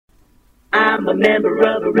I'm a member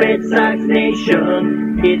of a Red Sox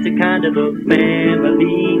nation. It's a kind of a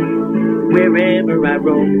family. Wherever I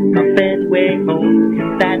roam, a Fenway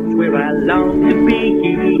home, that's where I long to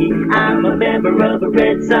be. I'm a member of a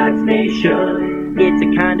Red Sox nation. It's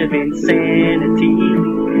a kind of insanity.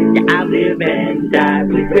 Yeah, I live and die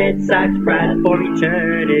with Red Sox pride for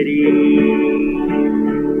eternity.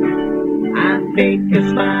 I fake a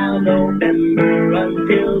smile November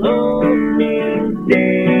until opening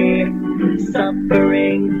day.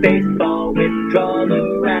 Suffering baseball withdrawal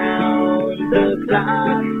around the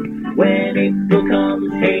clock. When April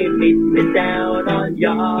comes, hey, meet me down on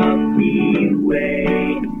Yankee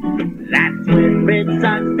Way. That's when Red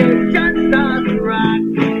Sox Nation starts to rock.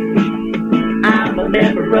 I'm a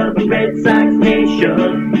member of a Red Sox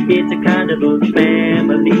nation. It's a kind of a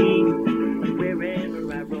family.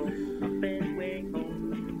 Wherever I roam, a Fenway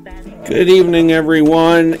home. Good evening,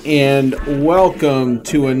 everyone, and welcome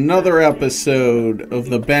to another episode of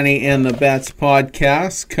the Benny and the Bets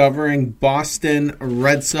podcast covering Boston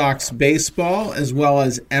Red Sox baseball as well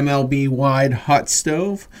as MLB-wide hot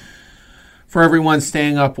stove. For everyone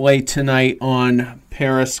staying up late tonight on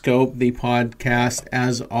Periscope, the podcast,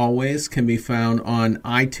 as always, can be found on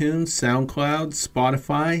iTunes, SoundCloud,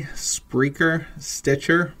 Spotify, Spreaker,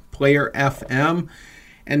 Stitcher, Player FM,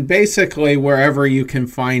 and basically wherever you can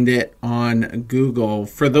find it on Google.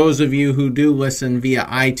 For those of you who do listen via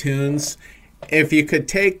iTunes, if you could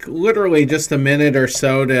take literally just a minute or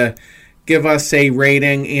so to give us a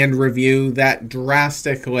rating and review, that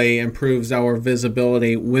drastically improves our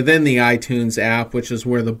visibility within the iTunes app, which is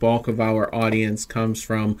where the bulk of our audience comes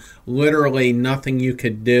from. Literally nothing you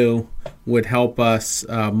could do would help us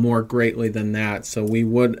more greatly than that, so we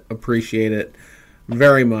would appreciate it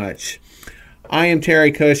very much. I am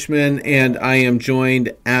Terry Cushman, and I am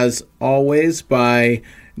joined, as always, by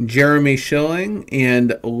Jeremy Schilling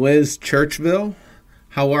and Liz Churchville.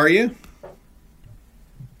 How are you?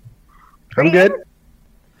 I'm good.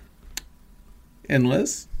 And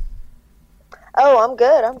Liz? Oh, I'm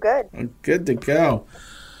good. Good to go.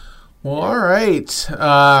 Well, all right.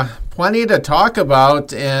 Plenty to talk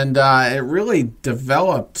about, and it really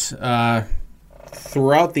developed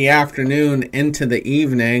throughout the afternoon into the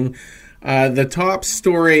evening. The top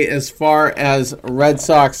story as far as Red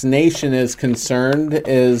Sox Nation is concerned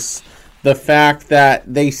is the fact that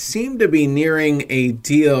they seem to be nearing a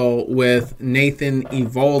deal with Nathan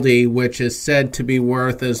Eovaldi, which is said to be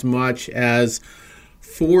worth as much as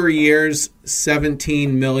 4 years,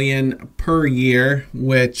 $17 million per year,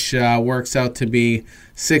 which works out to be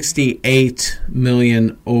 $68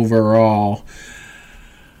 million overall.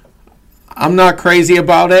 I'm not crazy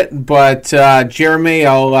about it, but Jeremy,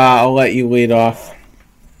 I'll let you lead off.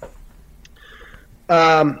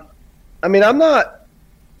 I'm not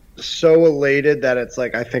so elated that it's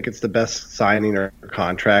like I think it's the best signing or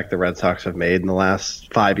contract the Red Sox have made in the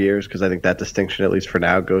last 5 years, because I think that distinction, at least for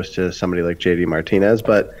now, goes to somebody like JD Martinez.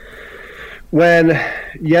 But when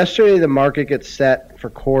yesterday the market gets set for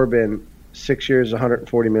Corbin, 6 years,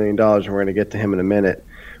 $140 million, and we're going to get to him in a minute.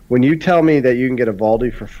 When you tell me that you can get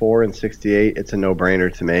Eovaldi for 4 and 68, it's a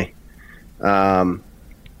no-brainer to me. And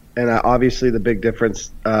obviously the big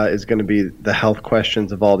difference is going to be the health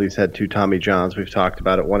questions. Eovaldi's had 2 Tommy Johns. We've talked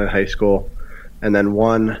about it, one in high school, and then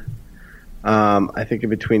one, I think, in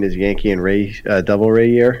between his Yankee and Ray, double Ray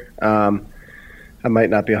year. I might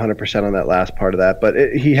not be 100% on that last part of that, but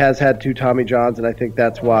he has had 2 Tommy Johns, and I think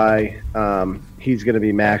that's why he's going to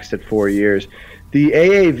be maxed at 4 years. The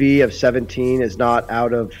AAV of 17 is not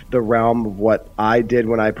out of the realm of what I did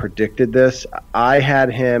when I predicted this. I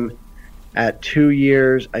had him at 2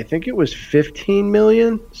 years, I think it was $15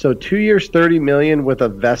 million. So 2 years, $30 million with a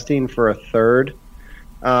vesting for a third.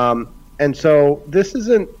 And so this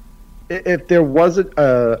isn't, if there wasn't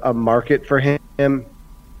a market for him in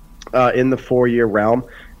the 4 year realm,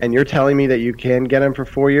 and you're telling me that you can get him for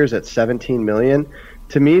 4 years at $17 million,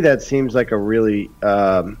 to me that seems like a really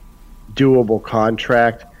doable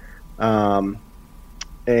contract. And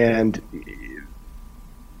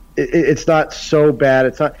it's not so bad.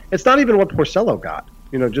 It's not even what Porcello got.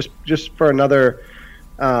 Just for another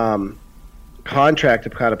contract to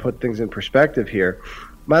kind of put things in perspective here.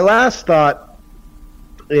 My last thought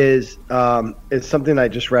is something I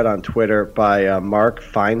just read on Twitter by Mark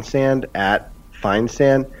Feinsand at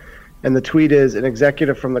Feinsand, and the tweet is: an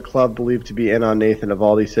executive from the club believed to be in on Nathan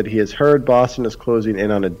Eovaldi said he has heard Boston is closing in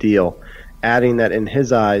on a deal, adding that in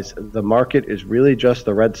his eyes the market is really just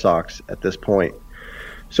the Red Sox at this point.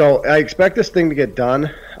 So I expect this thing to get done.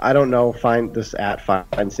 I don't know, find this at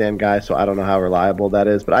Feinsand guy, so I don't know how reliable that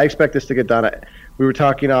is, but I expect this to get done. We were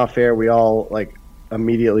talking off air. We all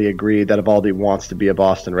immediately agreed that Eovaldi wants to be a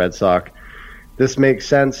Boston Red Sox. this makes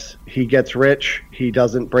sense. He gets rich. He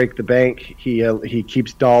doesn't break the bank. He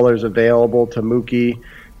keeps dollars available to Mookie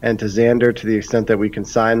and to Xander to the extent that we can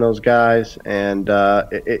sign those guys. And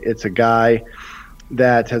it's a guy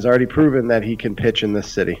that has already proven that he can pitch in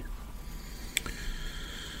this city.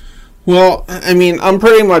 Well, I mean, I'm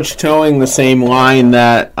pretty much towing the same line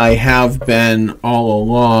that I have been all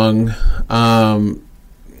along.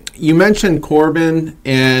 You mentioned Corbin,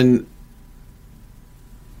 and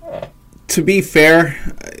to be fair,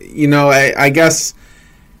 I guess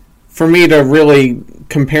for me to really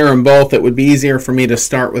compare them both, it would be easier for me to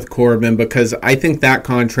start with Corbin because I think that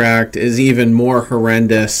contract is even more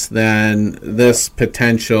horrendous than this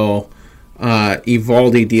potential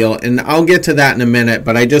Eovaldi deal. And I'll get to that in a minute,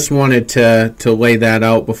 but I just wanted to lay that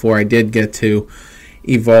out before I did get to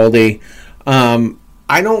Eovaldi.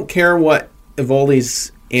 I don't care what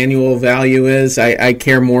Eovaldi's annual value is. I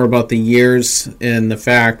care more about the years and the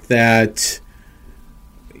fact that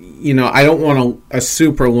I don't want a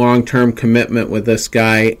super long-term commitment with this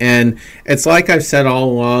guy. And it's like I've said all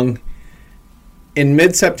along, in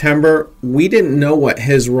mid-September, we didn't know what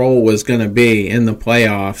his role was going to be in the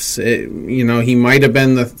playoffs. He might have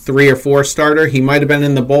been the 3 or 4 starter. He might have been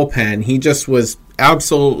in the bullpen. He just was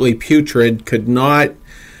absolutely putrid, could not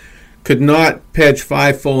pitch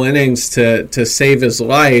 5 full innings to save his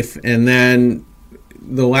life. And then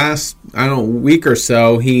the last, week or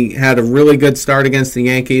so, he had a really good start against the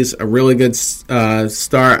Yankees, a really good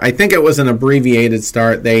start. I think it was an abbreviated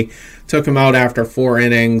start. They took him out after 4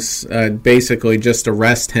 innings, basically just to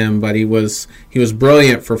rest him, but he was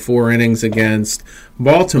brilliant for 4 innings against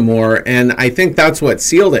Baltimore, and I think that's what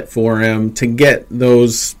sealed it for him to get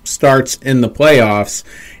those starts in the playoffs.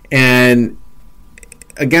 And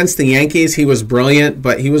against the Yankees, he was brilliant,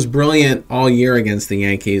 but he was brilliant all year against the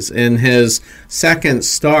Yankees. In his second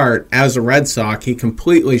start as a Red Sox, he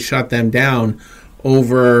completely shut them down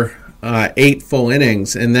over 8 full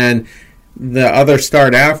innings. And then the other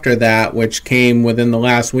start after that, which came within the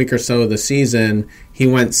last week or so of the season, he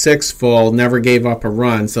went 6 full, never gave up a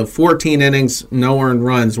run. So 14 innings, no earned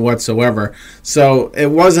runs whatsoever. So it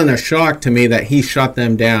wasn't a shock to me that he shut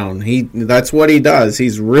them down. That's what he does.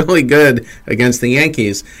 He's really good against the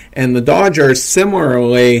Yankees. And the Dodgers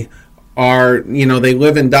similarly are, they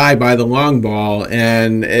live and die by the long ball.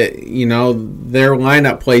 And, their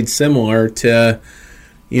lineup played similar to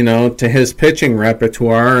his pitching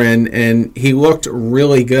repertoire, and he looked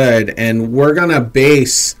really good. And we're going to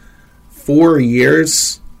base 4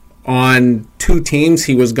 years on 2 teams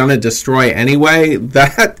he was going to destroy anyway.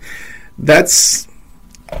 That's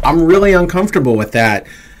I'm really uncomfortable with that.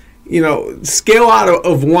 Scale out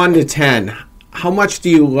of 1 to 10. How much do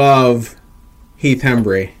you love Heath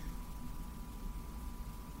Hembree?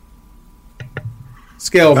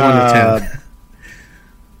 Scale of 1 to 10.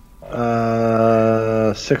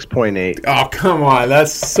 6.8. Oh, come on.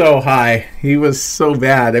 That's so high. He was so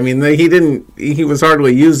bad. I mean, he was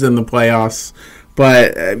hardly used in the playoffs,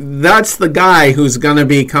 but that's the guy who's going to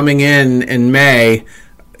be coming in May,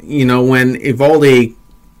 when Eovaldi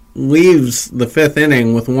leaves the 5th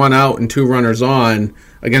inning with 1 out and 2 runners on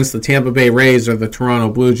against the Tampa Bay Rays or the Toronto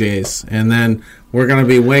Blue Jays. And then we're going to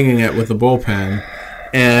be winging it with the bullpen.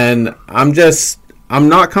 And I'm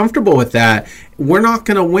not comfortable with that. We're not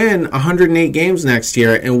going to win 108 games next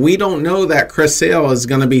year, and we don't know that Chris Sale is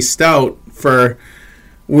going to be stout for...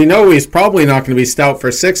 We know he's probably not going to be stout for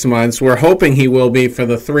 6 months. We're hoping he will be for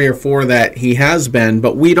the 3 or 4 that he has been,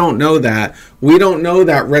 but we don't know that. We don't know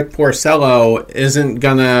that Rick Porcello isn't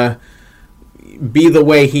going to be the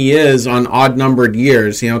way he is on odd-numbered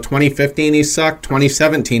years. 2015 he sucked,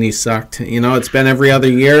 2017 he sucked. It's been every other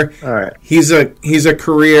year. All right. He's a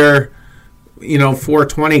career...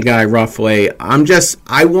 420 guy roughly.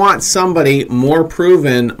 I want somebody more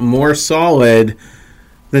proven, more solid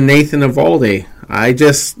than Nathan Eovaldi.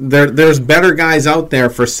 There's better guys out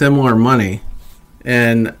there for similar money,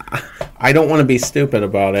 and I don't want to be stupid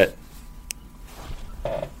about it.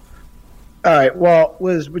 All right. Well,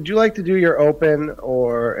 Liz, would you like to do your open,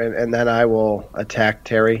 and then I will attack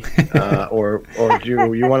Terry, or do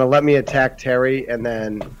you want to let me attack Terry and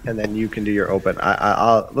then you can do your open?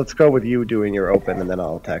 I'll let's go with you doing your open, and then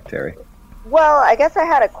I'll attack Terry. Well, I guess I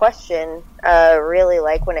had a question. Really,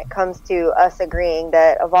 like when it comes to us agreeing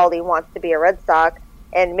that Eovaldi wants to be a Red Sox,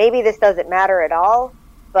 and maybe this doesn't matter at all,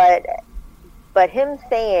 but him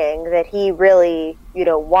saying that he really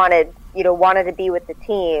wanted to be with the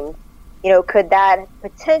team. Could that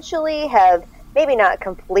potentially have maybe not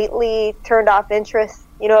completely turned off interest,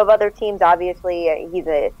 of other teams? Obviously,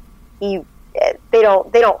 they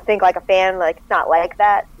don't think like a fan, like it's not like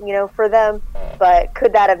that, for them. But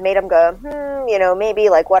could that have made them go, maybe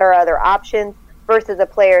like what are other options? versus a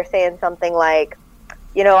player saying something like,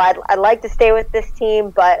 I'd like to stay with this team,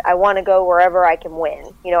 but I want to go wherever I can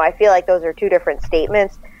win. I feel like those are two different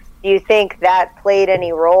statements. Do you think that played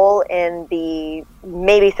any role in the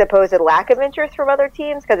maybe supposed lack of interest from other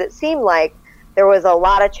teams? Because it seemed like there was a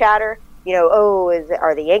lot of chatter.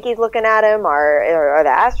 Are the Yankees looking at him? Are the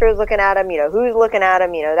Astros looking at him? Who's looking at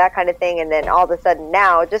him? That kind of thing. And then all of a sudden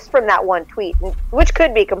now, just from that one tweet, which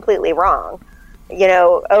could be completely wrong,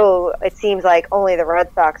 it seems like only the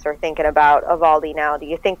Red Sox are thinking about Eovaldi now. Do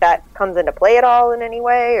you think that comes into play at all in any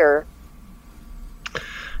way, or?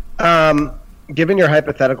 Given your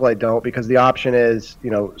hypothetical, I don't, because the option is,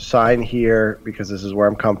 sign here because this is where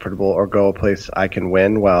I'm comfortable, or go a place I can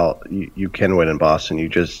win. Well, you can win in Boston. You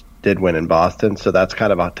just did win in Boston, so that's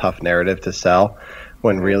kind of a tough narrative to sell,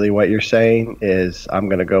 when really what you're saying is, I'm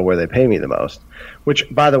going to go where they pay me the most, which,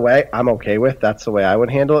 by the way, I'm okay with. That's the way I would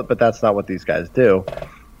handle it, but that's not what these guys do.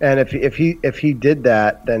 And if he did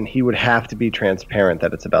that, then he would have to be transparent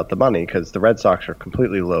that it's about the money, because the Red Sox are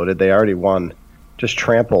completely loaded. They already won, just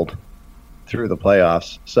trampled through the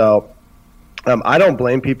playoffs. So I don't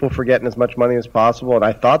blame people for getting as much money as possible, and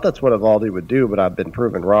I thought that's what Eovaldi would do, but I've been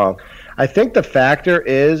proven wrong. I think the factor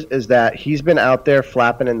is that he's been out there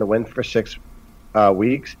flapping in the wind for 6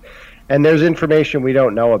 weeks, and there's information we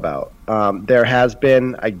don't know about. There has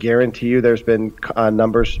been, I guarantee you, there's been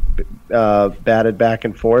numbers batted back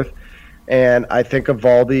and forth, and I think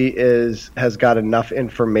Eovaldi has got enough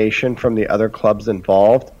information from the other clubs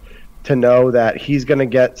involved to know that he's going to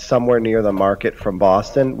get somewhere near the market from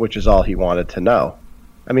Boston, which is all he wanted to know.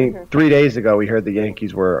 I mean, 3 days ago we heard the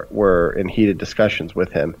Yankees were in heated discussions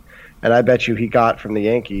with him, and I bet you he got from the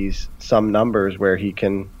Yankees some numbers where he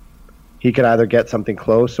can either get something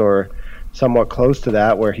close or somewhat close to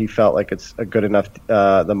that, where he felt like it's a good enough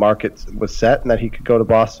the market was set and that he could go to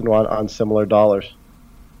Boston on similar dollars.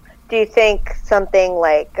 Do you think something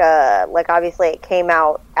like obviously it came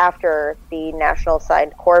out after the Nationals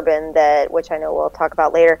signed Corbin, which I know we'll talk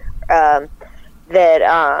about later, that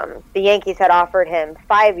the Yankees had offered him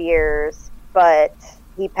 5 years, but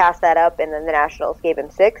he passed that up, and then the Nationals gave him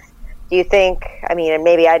 6. Do you think, and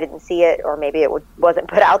maybe I didn't see it, or maybe it wasn't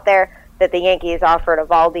put out there, that the Yankees offered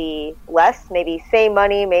Eovaldi less, maybe same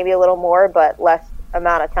money, maybe a little more, but less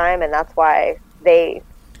amount of time, and that's why they...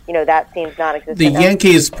 that seems non-existent. The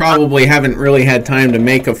Yankees probably haven't really had time to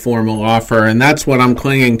make a formal offer, and that's what I'm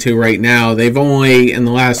clinging to right now. They've only, in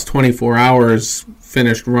the last 24 hours,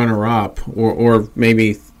 finished runner-up, or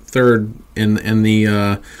maybe third in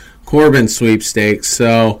the Corbin sweepstakes.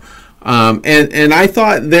 So, and I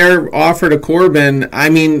thought their offer to Corbin,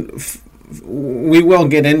 we will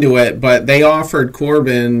get into it, but they offered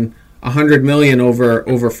Corbin $100 million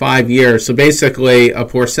over 5 years. So basically a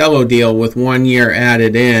Porcello deal with 1 year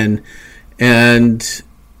added in, and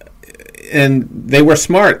they were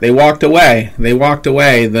smart. They walked away.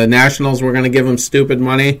 The Nationals were going to give them stupid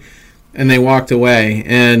money, and they walked away.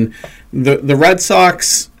 And the Red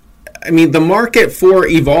Sox, the market for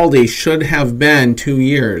Eovaldi should have been 2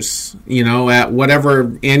 years, at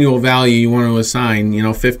whatever annual value you want to assign,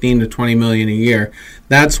 15 to 20 million a year.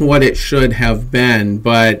 That's what it should have been,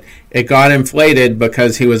 but it got inflated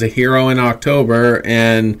because he was a hero in October,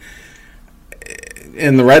 and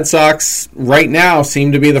the Red Sox right now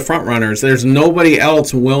seem to be the front runners. There's nobody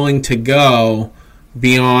else willing to go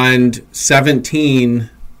beyond 17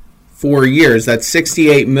 4 years. That's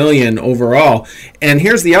 $68 million overall. And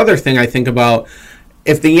here's the other thing I think about.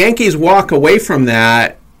 If the Yankees walk away from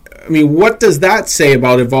that, what does that say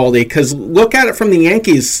about Eovaldi? Because look at it from the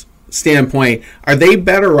Yankees' standpoint. Are they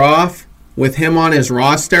better off with him on his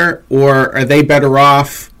roster, or are they better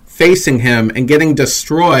off facing him and getting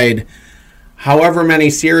destroyed however many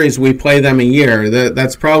series we play them a year?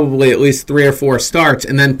 That's probably at least 3 or 4 starts,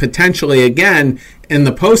 and then potentially again in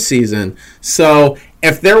the postseason. So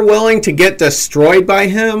if they're willing to get destroyed by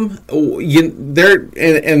him,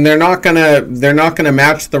 they're not gonna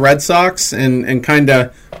match the Red Sox and kind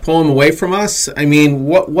of pull him away from us.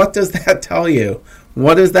 What does that tell you?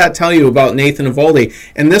 What does that tell you about Nathan Eovaldi?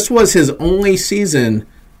 And this was his only season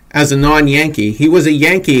as a non-Yankee. He was a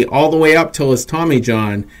Yankee all the way up till his Tommy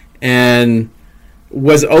John, and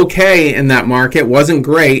was okay in that market. Wasn't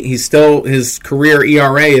great. His career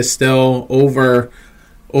ERA is still over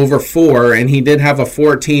 4, and he did have a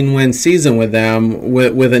 14-win season with them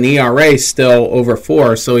with an ERA still over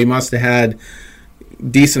 4. So he must have had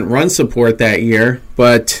decent run support that year.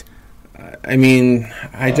 But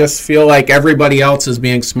I just feel like everybody else is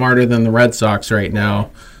being smarter than the Red Sox right now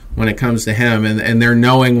when it comes to him, and they're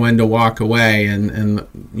knowing when to walk away, and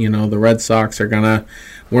the Red Sox are gonna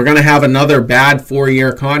we're going to have another bad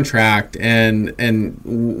 4-year contract, and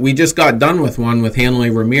we just got done with one with Hanley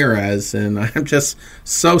Ramirez, and I'm just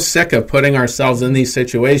so sick of putting ourselves in these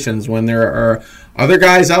situations when there are other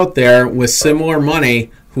guys out there with similar money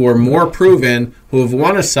who are more proven, who have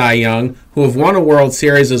won a Cy Young, who have won a World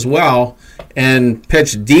Series as well, and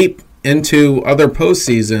pitched deep into other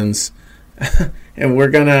postseasons, and we're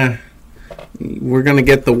gonna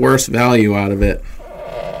get the worst value out of it.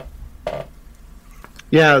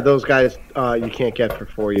 Yeah, those guys you can't get for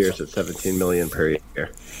 4 years at $17 million per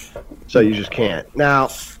year, so you just can't. Now,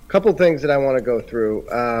 a couple things that I want to go through.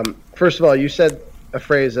 First of all, you said a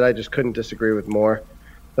phrase that I just couldn't disagree with more.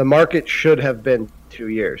 The market should have been 2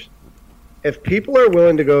 years. If people are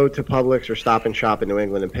willing to go to Publix or Stop and Shop in New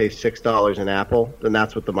England and pay $6 an apple, then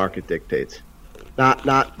that's what the market dictates.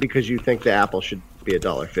 Not because you think the apple should be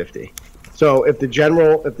 $1.50. So if the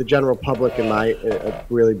general public, in my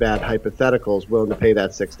really bad hypothetical, is willing to pay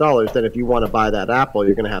that $6, then if you want to buy that apple,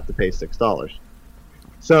 you're going to have to pay $6.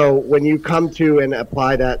 So when you come to and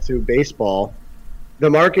apply that to baseball, the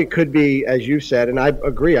market could be, as you said, and I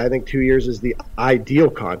agree, I think 2 years is the ideal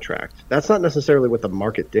contract. That's not necessarily what the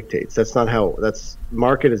market dictates. That's not how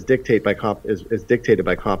market is dictated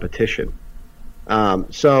by competition.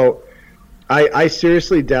 So I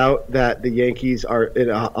seriously doubt that the Yankees are in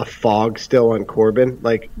a fog still on Corbin.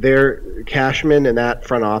 Like, their Cashman and that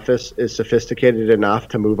front office is sophisticated enough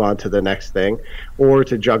to move on to the next thing or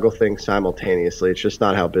to juggle things simultaneously. It's just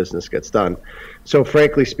not how business gets done. So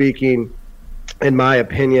frankly speaking, in my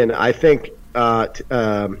opinion, I think,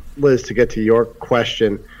 Liz, to get to your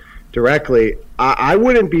question directly, I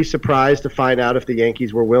wouldn't be surprised to find out if the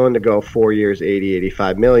Yankees were willing to go 4 years,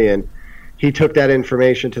 $80-85 million. He took that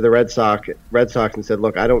information to the Red Sox and said,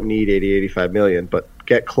 look, I don't need $80-85 million, but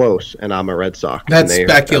get close, and I'm a Red Sox. That's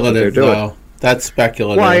speculative, though. That's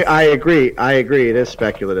speculative. Well, I agree. It is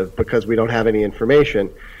speculative because we don't have any information.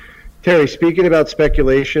 Terry, speaking about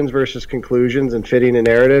speculations versus conclusions and fitting a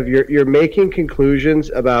narrative, you're making conclusions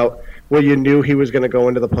about, well, you knew he was going to go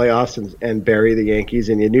into the playoffs and bury the Yankees,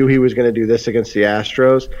 and you knew he was going to do this against the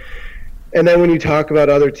Astros. And then when you talk about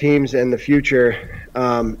other teams in the future,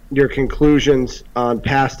 your conclusions on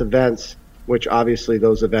past events, which obviously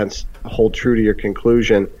those events hold true to your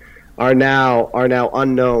conclusion, are now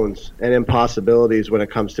unknowns and impossibilities when it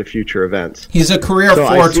comes to future events. He's a career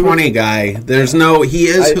 420 guy. He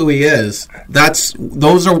is who he is.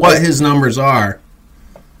 Those are what his numbers are.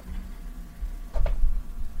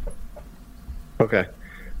 Okay.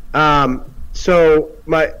 So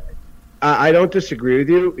I don't disagree with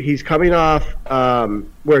you. He's coming off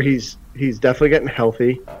where he's definitely getting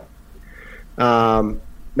healthy. Now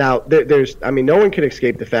no one can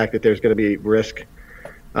escape the fact that there's going to be risk.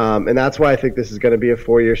 And that's why I think this is going to be a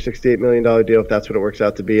 4-year, $68 million deal, if that's what it works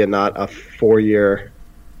out to be, and not a 4-year,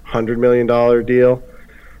 $100 million deal.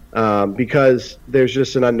 Because there's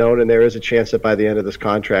just an unknown, and there is a chance that by the end of this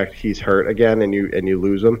contract he's hurt again, and you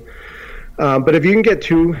lose him. But if you can get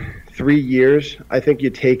 2-3 years, I think you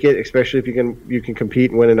take it, especially if you can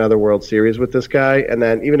compete and win another World Series with this guy. And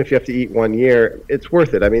then even if you have to eat 1 year, it's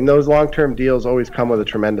worth it. I mean, those long-term deals always come with a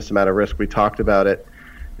tremendous amount of risk. We talked about it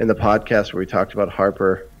in the podcast where we talked about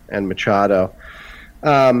Harper and Machado.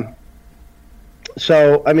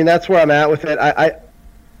 So, I mean, that's where I'm at with it.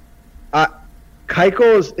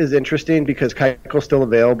 Keuchel is interesting because Keuchel's still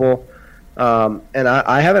available. And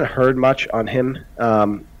I haven't heard much on him.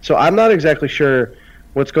 So I'm not exactly sure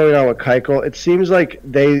what's going on with Keuchel. It seems like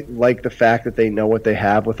they like the fact that they know what they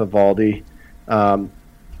have with Eovaldi.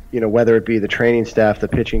 Whether it be the training staff, the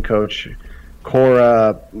pitching coach,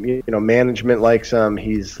 Cora, management likes him.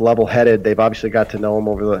 He's level-headed. They've obviously got to know him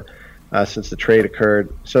over since the trade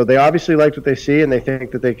occurred. So they obviously like what they see, and they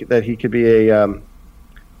think that he could be a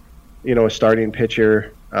starting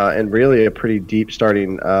pitcher and really a pretty deep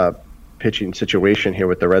starting pitching situation here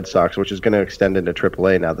with the Red Sox, which is going to extend into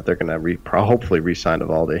AAA now that they're going to hopefully re-sign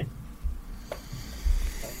Eovaldi.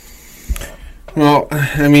 Well,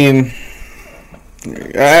 I mean,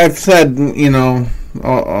 I've said,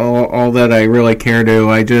 all that I really care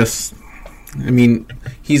to.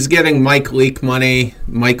 He's getting Mike Leake money.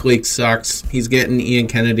 Mike Leake sucks. He's getting Ian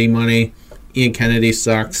Kennedy money. Ian Kennedy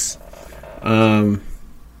sucks. And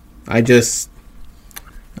I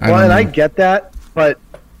get that, but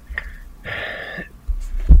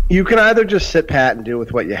you can either just sit pat and do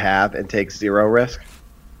with what you have and take zero risk.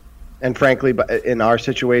 And frankly, in our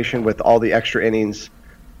situation with all the extra innings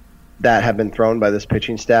that have been thrown by this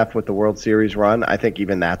pitching staff with the World Series run, I think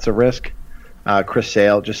even that's a risk. Chris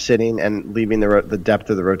Sale just sitting and leaving the depth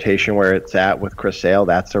of the rotation where it's at with Chris Sale,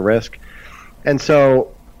 that's a risk. And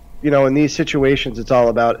so in these situations, it's all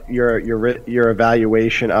about your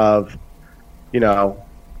evaluation of,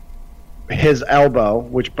 his elbow,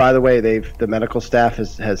 which, by the way, the medical staff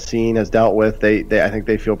has dealt with. I think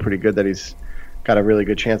they feel pretty good that he's got a really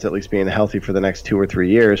good chance at least being healthy for the next 2 or 3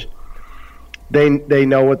 years. They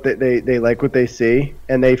know what they like what they see,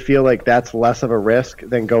 and they feel like that's less of a risk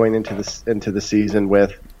than going into the season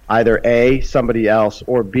with either A, somebody else,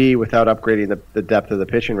 or B, without upgrading the depth of the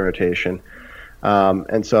pitching rotation.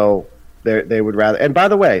 And so they would rather. And by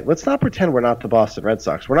the way, let's not pretend we're not the Boston Red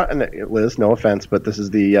Sox. We're not. Liz, no offense, but this is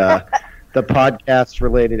the the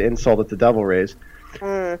podcast-related insult at the Devil Rays.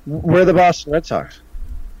 We're the Boston Red Sox,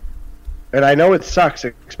 and I know it sucks,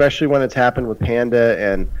 especially when it's happened with Panda,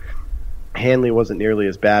 and Hanley wasn't nearly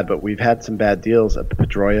as bad, but we've had some bad deals.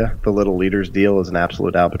 Pedroia, the Little Leaders deal, is an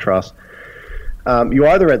absolute albatross. You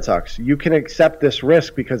are the Red Sox. You can accept this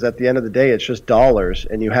risk because at the end of the day, it's just dollars,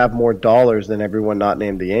 and you have more dollars than everyone not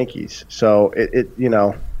named the Yankees. So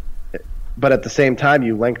but at the same time,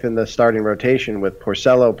 you lengthen the starting rotation with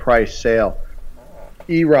Porcello, Price, Sale,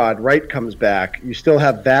 Erod, Wright comes back. You still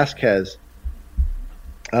have Vasquez.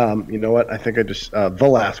 You know what? I think I just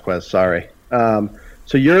Velasquez. Sorry.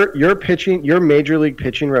 So your pitching, your major league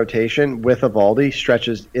pitching rotation with Eovaldi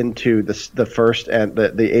stretches into the first and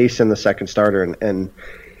the ace and the second starter and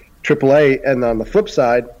AAA. And on the flip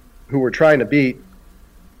side, who we're trying to beat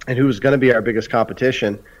and who's going to be our biggest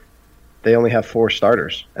competition, they only have 4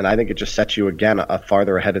 starters. And I think it just sets you again a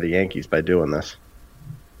farther ahead of the Yankees by doing this.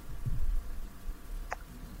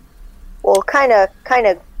 Well, kind of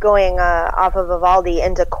going off of Eovaldi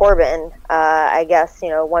into Corbin, I guess,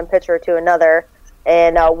 one pitcher to another.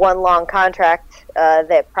 And one long contract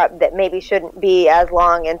that maybe shouldn't be as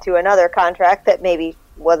long into another contract that maybe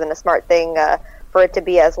wasn't a smart thing for it to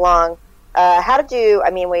be as long. How did you?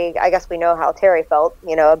 I guess we know how Terry felt,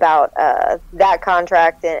 about that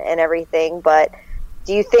contract and everything. But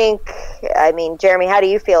do you think? Jeremy, how do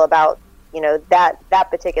you feel about that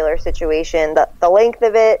particular situation, the length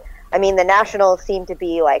of it? The Nationals seem to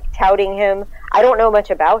be touting him. I don't know much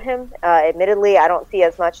about him. Admittedly, I don't see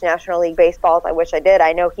as much National League baseball as I wish I did.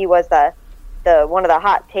 I know he was the one of the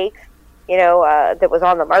hot takes, that was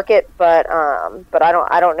on the market, but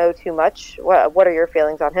I don't know too much. What are your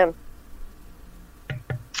feelings on him?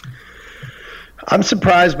 I'm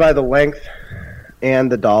surprised by the length and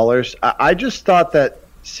the dollars. I just thought that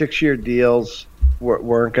 6-year deals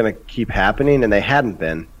weren't going to keep happening, and they hadn't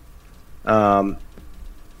been.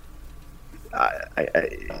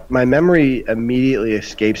 My memory immediately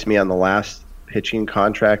escapes me on the last pitching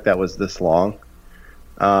contract that was this long.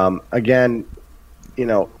 Again,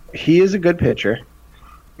 he is a good pitcher,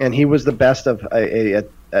 and he was the best of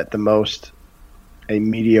at the most a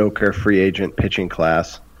mediocre free agent pitching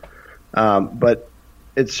class. But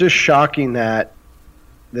it's just shocking that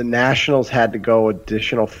the Nationals had to go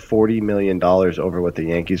additional $40 million over what the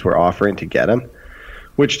Yankees were offering to get him,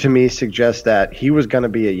 which to me suggests that he was going to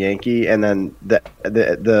be a Yankee, and then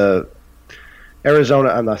the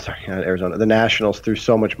Nationals threw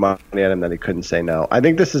so much money at him that he couldn't say no. I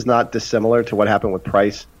think this is not dissimilar to what happened with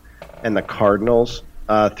Price and the Cardinals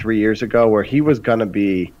 3 years ago, where he was going to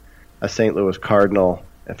be a St. Louis Cardinal,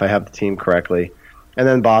 if I have the team correctly, and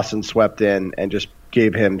then Boston swept in and just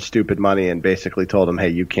gave him stupid money and basically told him, hey,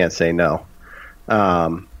 you can't say no.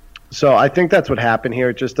 So I think that's what happened here.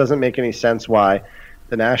 It just doesn't make any sense why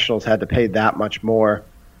the Nationals had to pay that much more.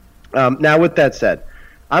 Now, with that said,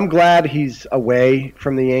 I'm glad he's away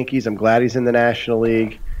from the Yankees. I'm glad he's in the National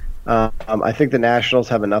League. I think the Nationals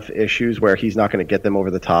have enough issues where he's not going to get them over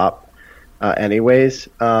the top anyways.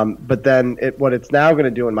 But then what it's now going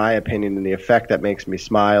to do, in my opinion, and the effect that makes me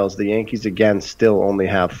smile, is the Yankees, again, still only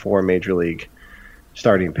have 4 Major League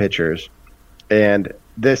starting pitchers. And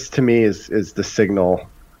this, to me, is the signal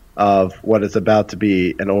of what is about to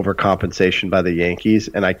be an overcompensation by the Yankees,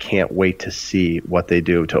 and I can't wait to see what they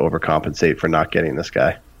do to overcompensate for not getting this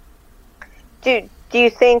guy. Do you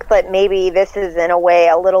think that maybe this is, in a way,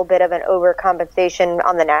 a little bit of an overcompensation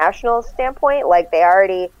on the Nationals standpoint? Like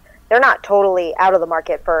they're not totally out of the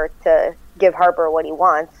market to give Harper what he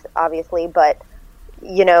wants, obviously, but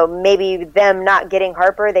maybe them not getting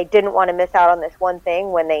Harper, they didn't want to miss out on this one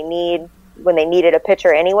thing when they needed a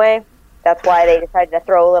pitcher anyway. That's why they decided to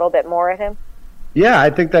throw a little bit more at him. Yeah,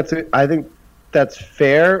 I think that's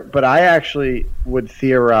fair, but I actually would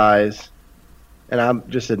theorize, and I'm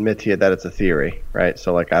just admit to you that it's a theory, right?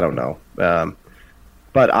 So I don't know.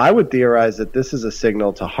 But I would theorize that this is a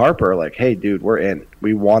signal to Harper, like, hey, dude, we're in.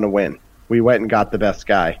 We want to win. We went and got the best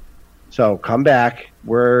guy. So come back.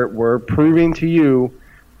 We're proving to you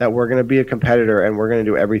that we're going to be a competitor, and we're going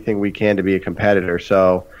to do everything we can to be a competitor.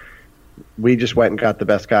 So we just went and got the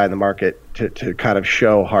best guy in the market to kind of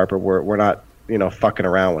show Harper we're not, fucking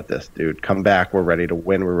around with this, dude. Come back. We're ready to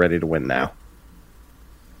win. We're ready to win now.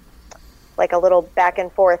 Like a little back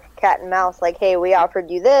and forth cat and mouse. Like, hey, we offered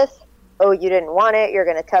you this. Oh, you didn't want it. You're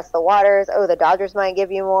going to test the waters. Oh, the Dodgers might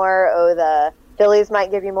give you more. Oh, the Phillies might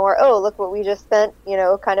give you more. Oh, look what we just spent,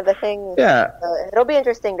 kind of a thing. Yeah. So it'll be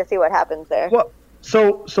interesting to see what happens there. Well,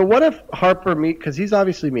 so what if Harper because he's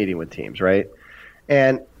obviously meeting with teams, right?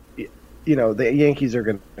 And, the Yankees are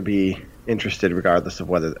going to be interested regardless of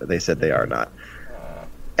whether they said they are or not.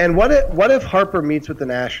 And what if Harper meets with the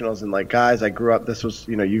Nationals and, like, guys, I grew up, this was,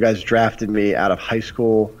 you guys drafted me out of high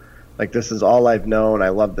school. Like, this is all I've known. I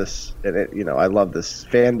love this, and I love this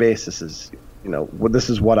fan base. This is, this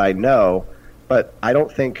is what I know. But I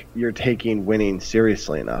don't think you're taking winning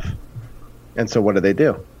seriously enough. And so what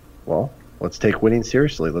do? Well, let's take winning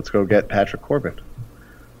seriously. Let's go get Patrick Corbin.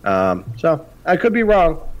 So I could be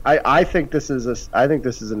wrong. I think this is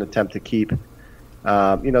an attempt to keep,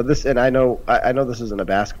 this. And I know this isn't a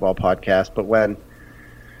basketball podcast, but when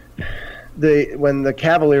the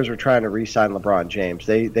Cavaliers were trying to re-sign LeBron James,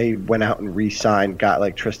 they went out and re-signed, got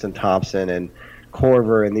like Tristan Thompson and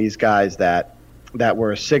Corver and these guys that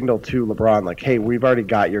were a signal to LeBron, like, hey, we've already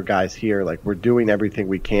got your guys here. Like, we're doing everything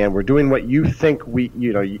we can. We're doing what you think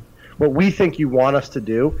what we think you want us to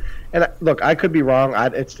do. And look, I could be wrong.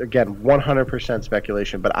 It's, again, 100%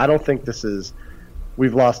 speculation, but I don't think this is,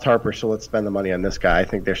 we've lost Harper, so let's spend the money on this guy. I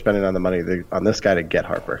think they're spending on the money on this guy to get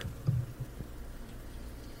Harper.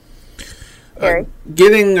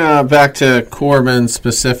 Getting back to Corbin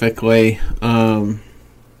specifically,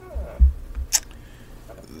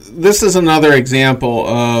 this is another example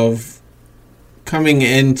of coming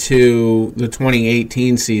into the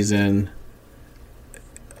 2018 season,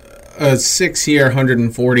 a 6-year,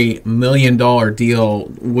 $140 million deal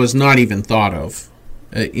was not even thought of,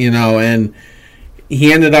 and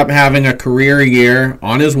he ended up having a career year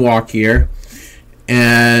on his walk year,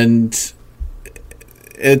 and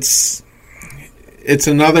it's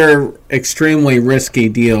another extremely risky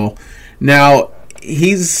deal. Now,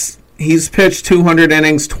 he's pitched 200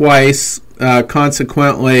 innings twice.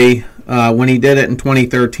 Consequently, when he did it in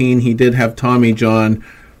 2013, he did have Tommy John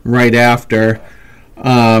right after.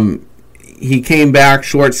 He came back,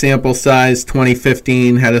 short sample size,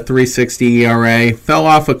 2015, had a 3.60 ERA, fell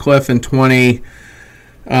off a cliff in that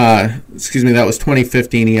was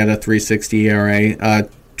 2015, he had a 3.60 ERA.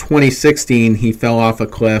 2016, he fell off a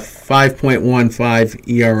cliff, 5.15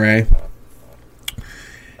 ERA.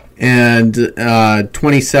 And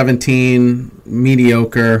 2017,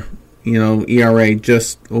 mediocre, ERA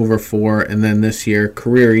just over 4. And then this year,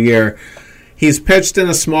 career year. He's pitched in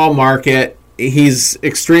a small market. He's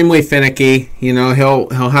extremely finicky. He'll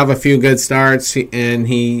have a few good starts, and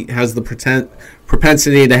he has the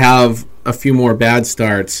propensity to have a few more bad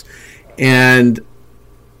starts. And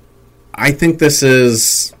I think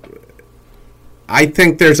there's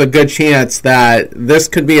a good chance that this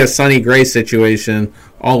could be a Sonny Gray situation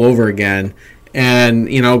all over again. And,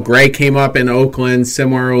 Gray came up in Oakland,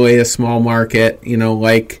 similarly a small market,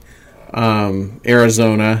 like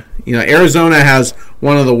Arizona. Arizona has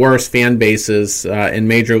one of the worst fan bases in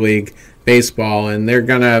Major League Baseball, and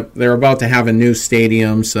they're about to have a new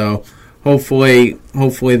stadium, so hopefully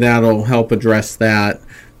that'll help address that.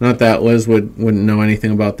 Not that Liz wouldn't know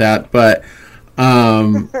anything about that, but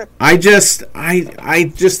I just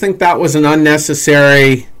think that was an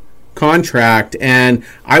unnecessary contract, and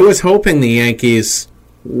I was hoping the Yankees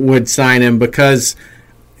would sign him because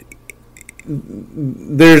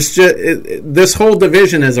there's just this whole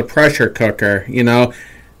division is a pressure cooker.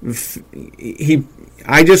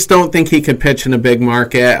 I just don't think he could pitch in a big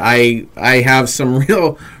market. I have some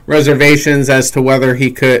real reservations as to whether he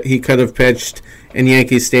could have pitched in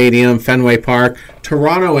Yankee Stadium, Fenway Park.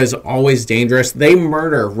 Toronto is always dangerous. They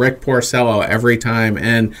murder Rick Porcello every time,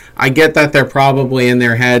 and I get that they're probably in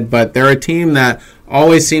their head, but they're a team that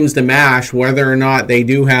always seems to mash whether or not they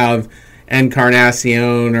do have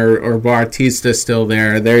Encarnacion or Bautista still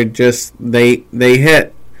there. They're just they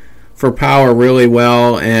hit for power really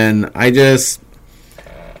well, and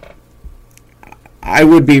I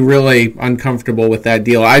would be really uncomfortable with that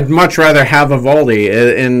deal. I'd much rather have Eovaldi,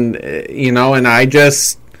 and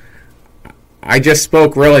I just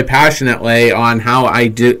spoke really passionately on how I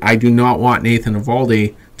do not want Nathan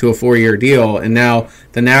Eovaldi to a 4-year deal, and now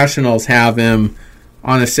the Nationals have him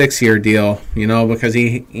on a 6-year deal, because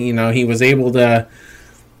he was able to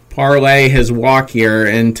parlay his walk year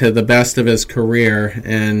into the best of his career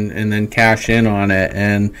and then cash in on it.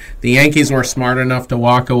 And the Yankees were smart enough to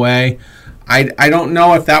walk away. I don't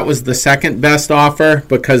know if that was the second best offer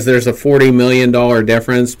because there's a $40 million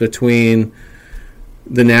difference between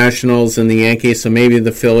the Nationals and the Yankees, so maybe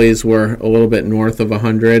the Phillies were a little bit north of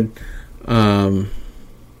 100.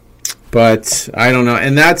 But I don't know.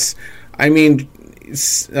 And that's, I mean,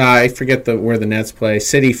 I forget where the Nets play,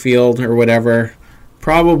 Citi Field or whatever.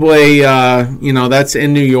 Probably, that's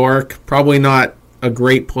in New York. Probably not a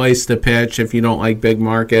great place to pitch if you don't like big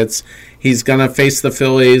markets. He's going to face the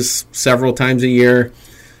Phillies several times a year.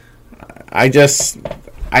 I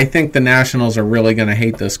think the Nationals are really going to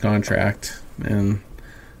hate this contract. And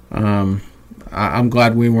I'm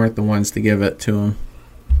glad we weren't the ones to give it to him.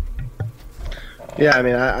 Yeah, I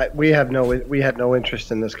mean, we had no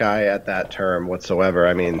interest in this guy at that term whatsoever.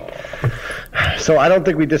 I mean, so I don't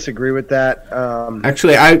think we disagree with that.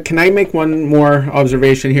 Actually, can I make one more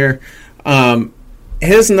observation here?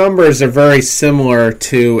 His numbers are very similar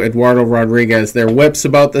to Eduardo Rodriguez. Their WHIP's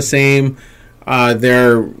about the same.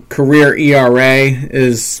 Their career ERA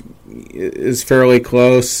is fairly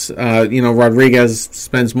close. Rodriguez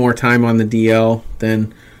spends more time on the DL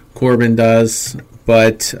than Corbin does,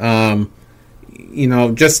 but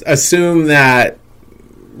just assume that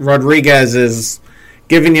Rodriguez is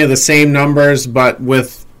giving you the same numbers but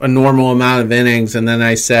with a normal amount of innings, and then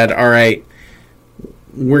I said, all right,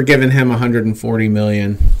 we're giving him $140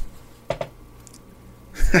 million.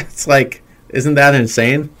 It's like, isn't that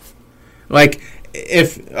insane? Like,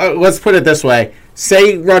 if let's put it this way.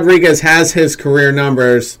 Say Rodriguez has his career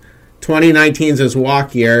numbers, 2019's his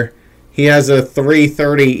walk year, he has a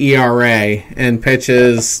 3.30 ERA and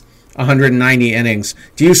pitches 190 innings.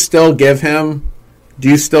 Do you still give him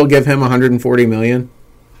 $140 million?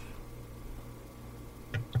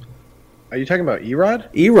 Are you talking about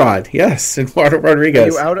Erod? Erod, yes, Eduardo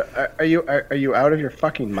Rodriguez. Are you out of your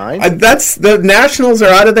fucking mind? That's the Nationals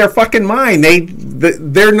are out of their fucking mind.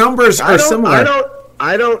 Their numbers are similar.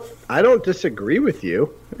 I don't disagree with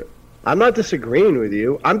you. I'm not disagreeing with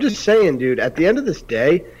you. I'm just saying, dude. At the end of this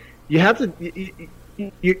day, you have to.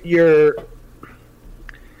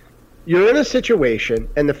 You're in a situation,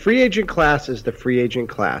 and the free agent class is the free agent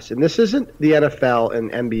class. And this isn't the NFL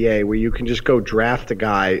and NBA where you can just go draft a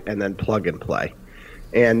guy and then plug and play.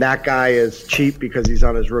 And that guy is cheap because he's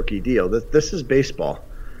on his rookie deal. This is baseball.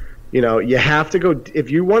 You have to go – if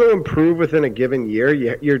you want to improve within a given year,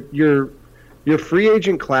 your free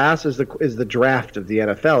agent class is the draft of the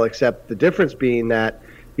NFL, except the difference being that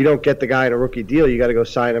you don't get the guy in a rookie deal. You got to go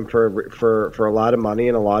sign him for a lot of money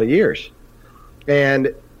and a lot of years.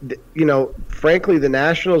 And – frankly, the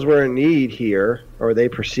Nationals were in need here, or they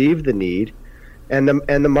perceived the need, and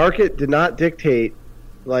the market did not dictate.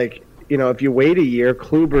 If you wait a year,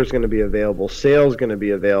 Kluber's going to be available, Sale's going to be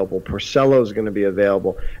available, Porcello's going to be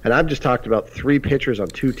available, and I've just talked about 3 pitchers on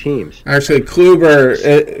 2 teams. Actually, Kluber's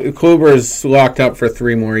locked up for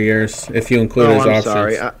 3 more years if you include his options.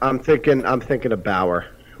 Sorry, I'm thinking of Bauer,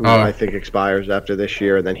 who I think expires after this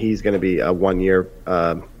year, and then he's going to be a 1 year.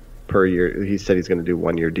 Per year, he said he's going to do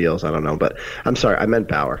 1 year deals. I don't know, but I'm sorry, I meant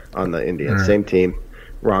Bauer on the Indians. Right. Same team,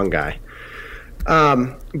 wrong guy.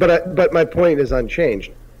 But my point is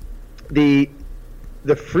unchanged. The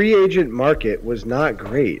free agent market was not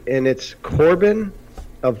great, and it's Corbin,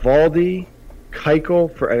 Eovaldi,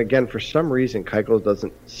 Keuchel, and again for some reason Keuchel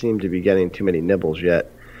doesn't seem to be getting too many nibbles yet.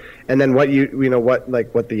 And then what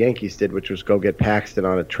the Yankees did, which was go get Paxton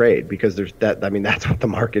on a trade, because there's that. I mean, that's what the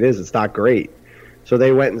market is. It's not great. So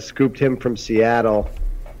they went and scooped him from Seattle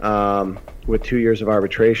with 2 years of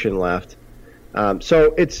arbitration left.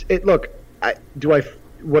 Look,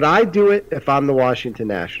 would I do it if I'm the Washington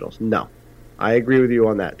Nationals? No. I agree with you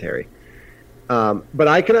on that, Terry. But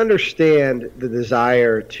I can understand the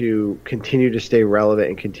desire to continue to stay relevant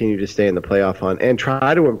and continue to stay in the playoff hunt and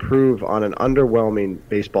try to improve on an underwhelming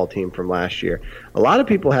baseball team from last year. A lot of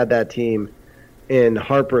people had that team in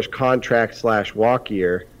Harper's contract/walk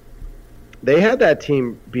year. They had that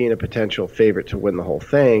team being a potential favorite to win the whole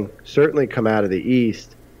thing, certainly come out of the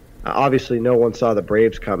East. Obviously, no one saw the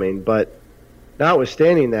Braves coming, but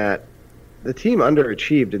notwithstanding that, the team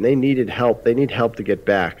underachieved, and they needed help. They need help to get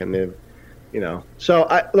back, and So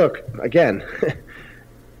look again.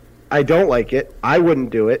 I don't like it. I wouldn't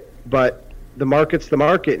do it, but the market's the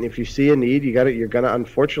market, and if you see a need, you're going to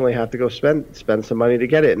unfortunately have to go spend some money to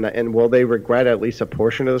get it. And will they regret at least a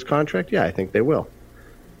portion of this contract? Yeah, I think they will.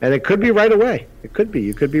 And it could be right away. It could be.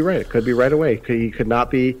 You could be right. It could be right away. He could not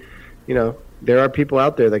be. There are people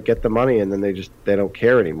out there that get the money and then they don't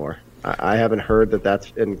care anymore. I haven't heard that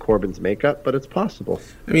that's in Corbin's makeup, but it's possible.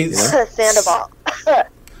 I mean, Sandoval.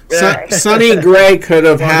 Sonny Gray could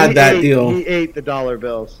have had that deal. He ate the dollar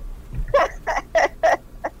bills. That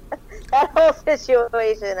whole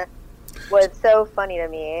situation. was so funny to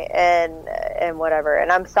me, and whatever.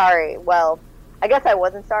 And I'm sorry. Well, I guess I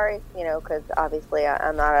wasn't sorry, because obviously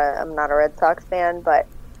I'm not a Red Sox fan. But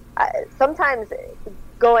sometimes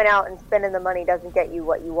going out and spending the money doesn't get you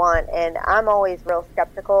what you want, and I'm always real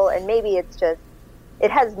skeptical. And maybe it's just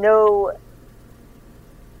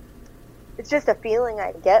it's just a feeling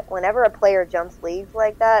I get whenever a player jumps leagues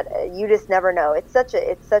like that. You just never know. It's such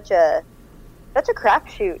a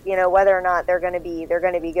crapshoot, whether or not they're going to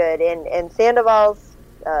be good. In Sandoval's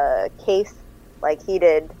case, like, he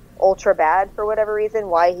did ultra bad for whatever reason.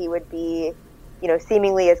 Why he would be,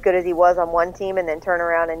 seemingly as good as he was on one team and then turn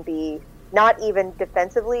around and be not even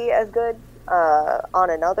defensively as good on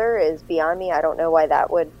another is beyond me. I don't know why that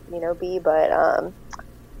would, be, but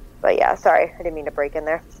yeah, sorry, I didn't mean to break in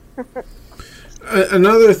there.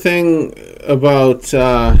 Another thing about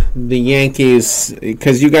the Yankees,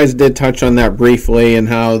 because you guys did touch on that briefly and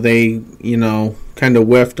how they, kind of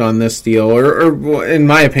whiffed on this deal, or in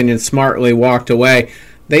my opinion, smartly walked away.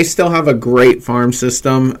 They still have a great farm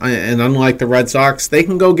system, and unlike the Red Sox, they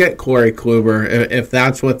can go get Corey Kluber if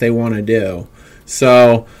that's what they want to do.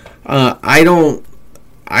 So I don't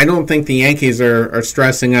think the Yankees are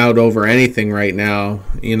stressing out over anything right now,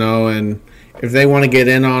 and if they want to get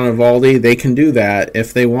in on Eovaldi, they can do that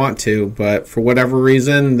if they want to. But for whatever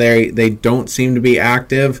reason, they don't seem to be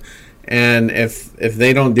active. And if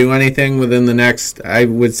they don't do anything within the next, I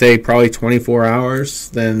would say probably 24 hours,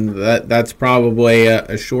 then that's probably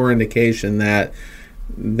a sure indication that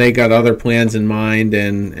they got other plans in mind,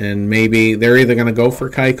 and maybe they're either going to go for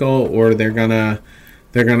Keuchel or they're going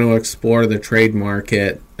to explore the trade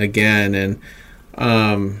market again. And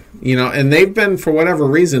and they've been, for whatever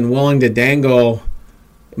reason, willing to dangle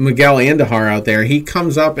Miguel Andujar out there. He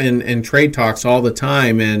comes up in trade talks all the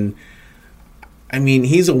time, and I mean,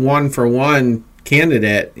 he's a one-for-one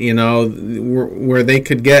candidate, where they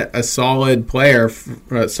could get a solid player,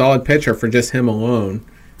 a solid pitcher for just him alone.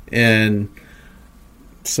 And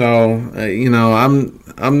so,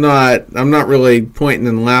 I'm not really pointing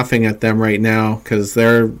and laughing at them right now, because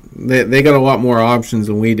they got a lot more options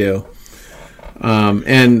than we do.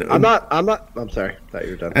 And I'm sorry. I thought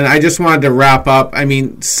you were done. And I just wanted to wrap up. I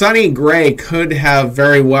mean, Sonny Gray could have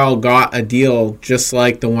very well got a deal just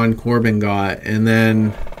like the one Corbin got, and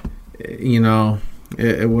then,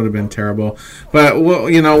 it would have been terrible. But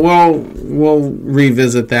we'll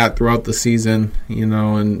revisit that throughout the season,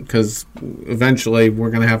 and because eventually we're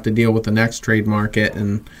going to have to deal with the next trade market,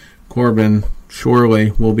 and Corbin surely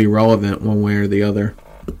will be relevant one way or the other.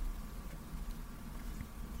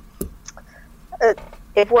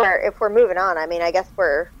 If we're moving on, I mean, I guess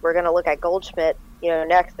we're going to look at Goldschmidt,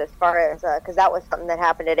 next, as far as because that was something that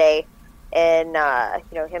happened today, and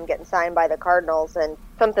him getting signed by the Cardinals, and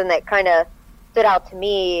something that kind of stood out to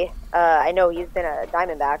me. I know he's been a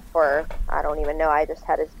Diamondback for, I don't even know, I just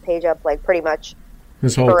had his page up like pretty much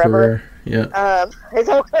his whole forever. career, yeah. His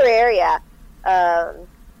whole career, yeah. And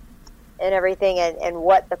everything, and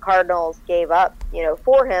what the Cardinals gave up,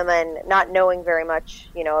 for him, and not knowing very much,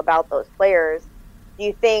 about those players. Do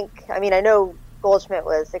you think, I mean, I know Goldschmidt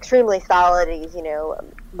was extremely solid. He's,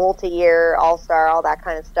 multi-year, all-star, all that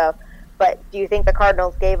kind of stuff. But do you think the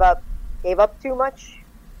Cardinals gave up too much?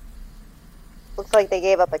 Looks like they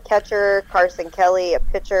gave up a catcher, Carson Kelly, a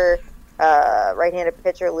pitcher, right-handed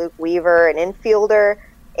pitcher, Luke Weaver, an infielder,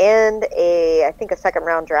 and I think a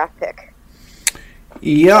second-round draft pick.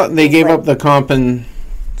 Yeah, they gave up the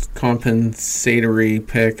compensatory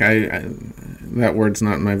pick. That word's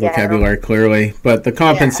not in my vocabulary clearly, but the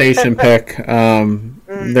compensation pick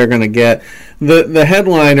they're going to get. The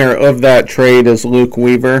headliner of that trade is Luke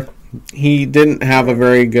Weaver. He didn't have a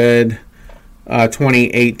very good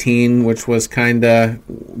 2018, which was kind of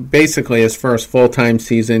basically his first full-time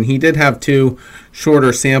season. He did have two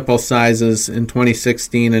shorter sample sizes in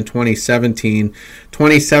 2016 and 2017.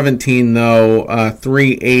 2017, though,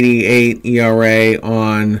 3.88 ERA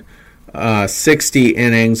on 60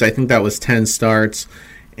 innings. I think that was 10 starts.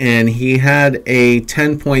 And he had a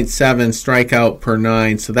 10.7 strikeout per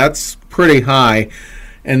 9, so that's pretty high.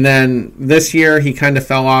 And then this year he kind of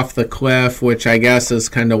fell off the cliff, which I guess is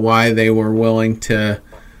kind of why they were willing to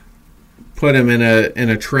put him in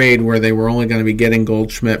a trade where they were only going to be getting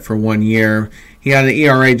Goldschmidt for 1 year. He had an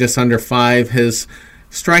ERA just under 5. His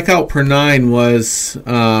strikeout per 9 was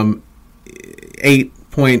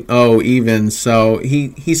 8.0 even. So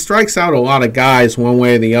he strikes out a lot of guys one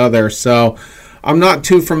way or the other. So I'm not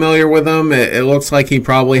too familiar with him. It looks like he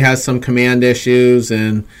probably has some command issues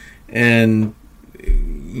and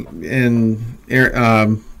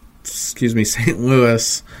St.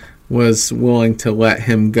 Louis was willing to let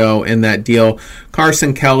him go in that deal.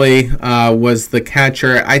 Carson Kelly was the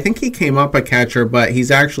catcher. I think he came up a catcher, but he's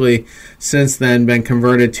actually since then been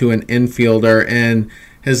converted to an infielder, and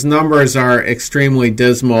his numbers are extremely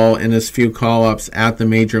dismal in his few call-ups at the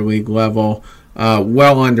major league level.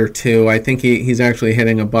 Well under 2. I think he's actually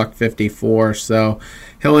hitting $154, so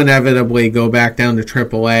he'll inevitably go back down to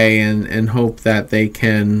AAA and hope that they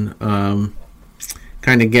can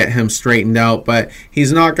kind of get him straightened out. But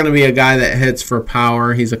he's not going to be a guy that hits for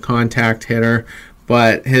power. He's a contact hitter,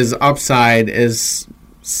 but his upside is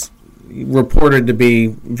reported to be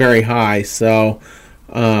very high, so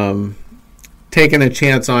taking a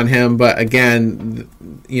chance on him. But again,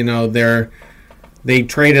 they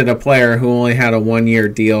traded a player who only had a 1-year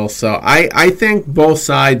deal. So I think both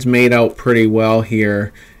sides made out pretty well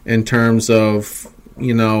here in terms of,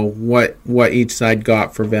 what each side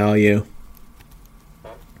got for value.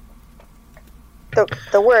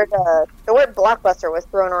 The word blockbuster was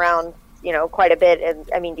thrown around, quite a bit. And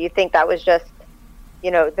I mean, do you think that was just,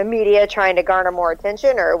 the media trying to garner more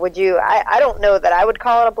attention, or would you? I don't know that I would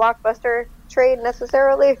call it a blockbuster trade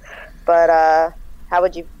necessarily, but how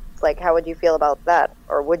would you feel about that,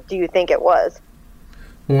 or do you think it was?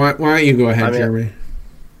 Why don't you go ahead, Jeremy?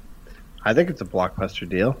 I think it's a blockbuster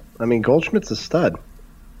deal. I mean, Goldschmidt's a stud.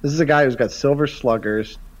 This is a guy who's got silver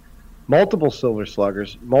sluggers, multiple silver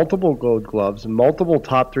sluggers, multiple gold gloves, multiple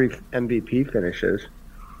top 3 MVP finishes.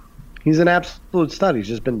 He's an absolute stud. He's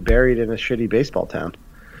just been buried in a shitty baseball town.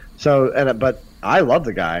 So, but I love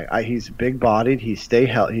the guy. He's big-bodied. He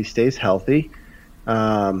stays healthy.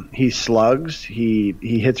 He slugs. He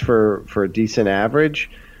hits for a decent average.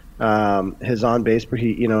 His on base,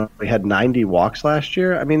 he had 90 walks last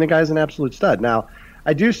year. I mean, the guy's an absolute stud. Now,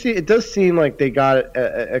 I do see it does seem like they got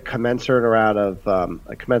a commensurate amount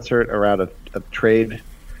of trade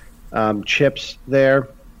chips there.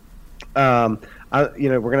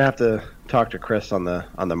 We're gonna have to talk to Chris on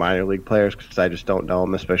the minor league players because I just don't know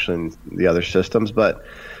them, especially in the other systems. But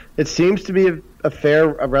it seems to be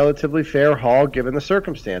a relatively fair haul given the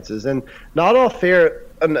circumstances, and not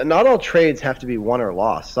all trades have to be won or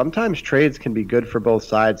lost. Sometimes trades can be good for both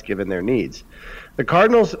sides given their needs. The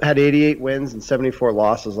Cardinals had 88 wins and 74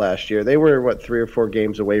 losses last year. They were 3 or 4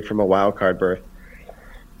 games away from a wild card berth.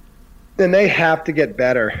 Then they have to get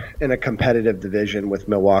better in a competitive division with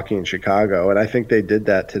Milwaukee and Chicago, and I think they did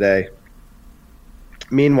that today.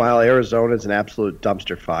 Meanwhile, Arizona is an absolute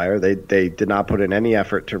dumpster fire. They did not put in any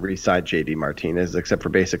effort to re-sign J.D. Martinez, except for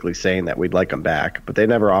basically saying that we'd like him back, but they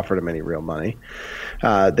never offered him any real money.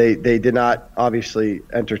 They did not obviously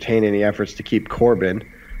entertain any efforts to keep Corbin,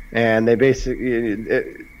 and they basically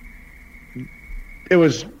it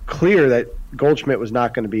was clear that Goldschmidt was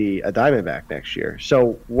not going to be a Diamondback next year.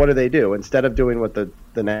 So what do? Instead of doing what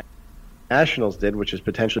the Nationals did, which is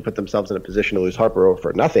potentially put themselves in a position to lose Harper over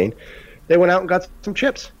for nothing, they went out and got some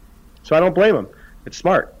chips. So I don't blame them. It's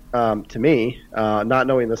smart to me, not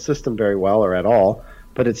knowing the system very well or at all,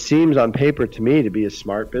 but it seems on paper to me to be a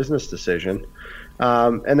smart business decision.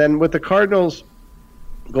 And then with the Cardinals,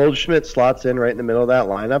 Goldschmidt slots in right in the middle of that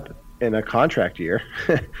lineup in a contract year.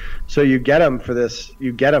 So you get him for this,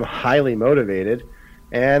 you get him highly motivated,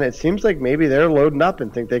 and it seems like maybe they're loading up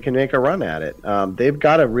and think they can make a run at it. They've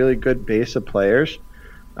got a really good base of players.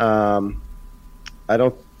 Now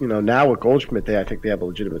with Goldschmidt, I think they have a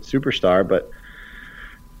legitimate superstar, but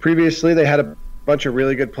previously they had a bunch of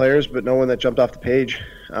really good players, but no one that jumped off the page.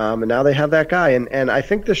 And now they have that guy. And I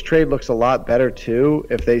think this trade looks a lot better, too,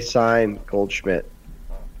 if they sign Goldschmidt.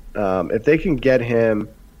 If they can get him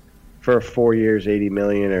for 4 years, $80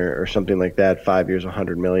 million or something like that, 5 years,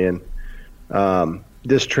 $100 million,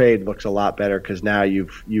 this trade looks a lot better because now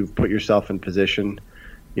you've put yourself in position,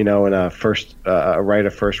 in a right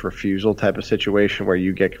of first refusal type of situation where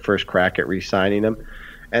you get first crack at re-signing him.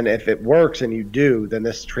 And if it works and you do, then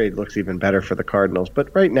this trade looks even better for the Cardinals. But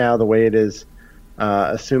right now, the way it is,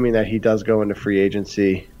 assuming that he does go into free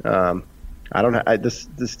agency,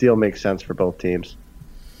 this deal makes sense for both teams.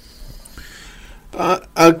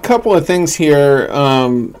 A couple of things here.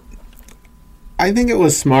 I think it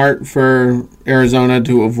was smart for Arizona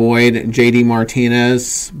to avoid J.D.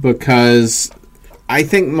 Martinez because I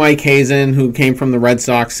think Mike Hazen, who came from the Red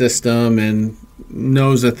Sox system and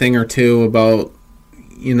knows a thing or two about,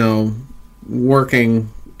 working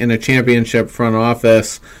in a championship front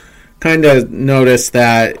office, kind of noticed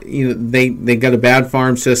that they got a bad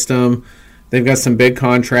farm system, they've got some big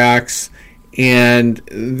contracts, and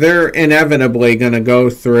they're inevitably going to go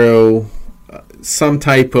through some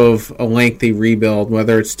type of a lengthy rebuild,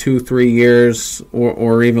 whether it's 2-3 years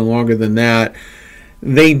or even longer than that.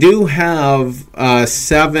 They do have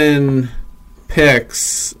 7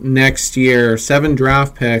 picks next year, 7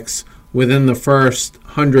 draft picks within the first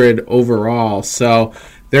 100 overall. So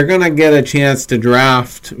they're going to get a chance to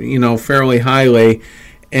draft, fairly highly.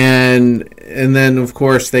 And then, of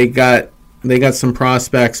course, they got some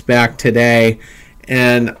prospects back today.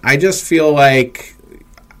 And I just feel like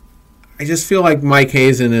Mike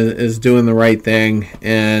Hazen is doing the right thing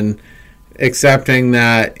and accepting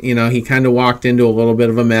that, he kind of walked into a little bit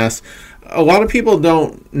of a mess. A lot of people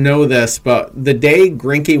don't know this, but the day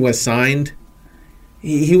Greinke was signed,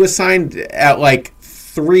 he was signed at like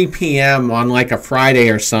 3 p.m. on like a Friday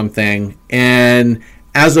or something. And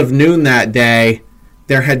as of noon that day,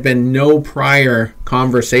 there had been no prior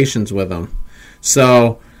conversations with him.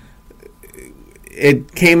 So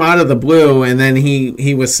it came out of the blue, and then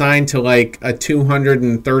he was signed to like a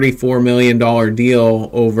 $234 million deal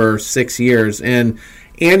over 6 years. And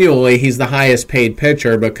annually, he's the highest paid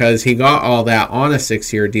pitcher because he got all that on a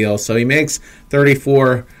 6-year deal. So he makes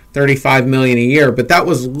 $35 million a year. But that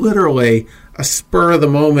was literally a spur of the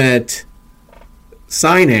moment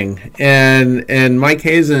signing, and Mike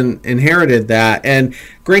Hazen inherited that. And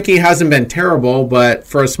Greinke hasn't been terrible, but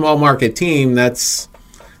for a small market team, that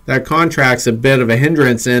contract's a bit of a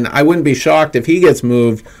hindrance, and I wouldn't be shocked if he gets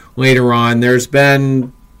moved later on. There's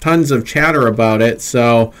been tons of chatter about it,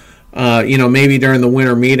 so maybe during the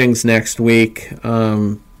winter meetings next week,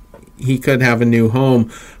 he could have a new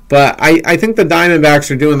home. But I think the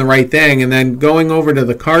Diamondbacks are doing the right thing. And then going over to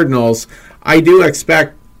the Cardinals, I do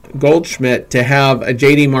expect Goldschmidt to have a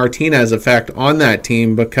JD Martinez effect on that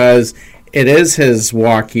team because it is his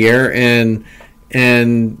walk year, and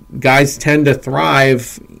guys tend to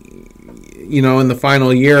thrive, in the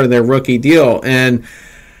final year of their rookie deal. And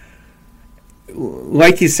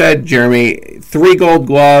like you said, Jeremy, 3 Gold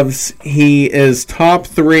Gloves. He is top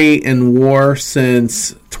 3 in WAR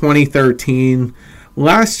since 2013.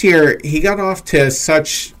 Last year, he got off to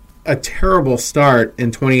such a terrible start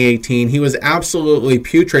in 2018. He was absolutely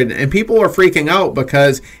putrid, and people were freaking out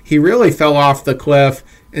because he really fell off the cliff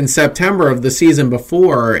in September of the season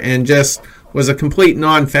before and just was a complete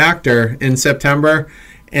non-factor in September.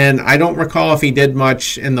 And I don't recall if he did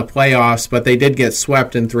much in the playoffs, but they did get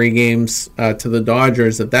swept in 3 games to the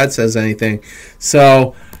Dodgers, if that says anything.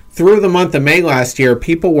 So through the month of May last year,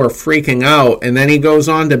 people were freaking out, and then he goes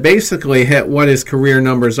on to basically hit what his career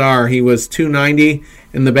numbers are. He was .290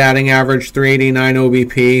 in the batting average, .389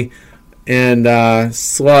 OBP, and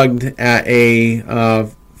slugged at a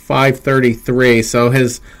 .533. So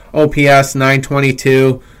his OPS,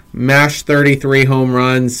 .922, mashed 33 home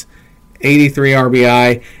runs, 83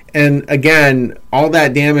 RBI. And again, all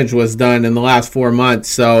that damage was done in the last 4 months.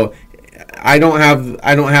 So I don't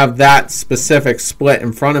have that specific split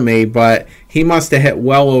in front of me, but he must have hit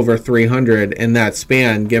well over 300 in that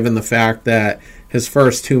span, given the fact that his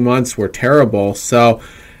first 2 months were terrible. So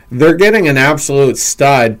they're getting an absolute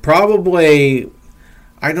stud. Probably,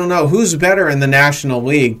 I don't know, who's better in the National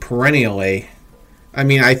League perennially? I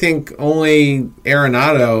mean, I think only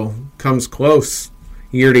Arenado comes close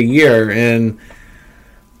year to year, and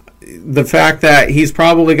the fact that he's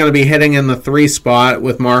probably going to be hitting in the 3 spot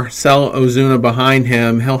with Marcell Ozuna behind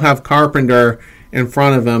him, he'll have Carpenter in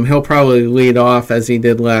front of him. He'll probably lead off as he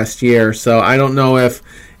did last year. So I don't know if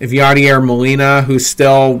Yadier Molina, who's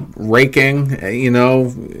still raking,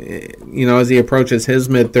 as he approaches his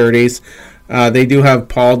mid-30s, they do have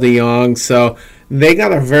Paul DeJong. So they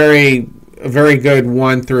got a very good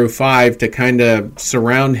 1 through 5 to kind of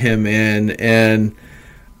surround him in. And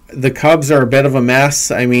the Cubs are a bit of a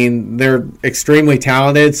mess. I mean, they're extremely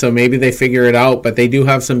talented, so maybe they figure it out, but they do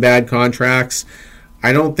have some bad contracts.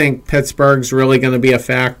 I don't think Pittsburgh's really going to be a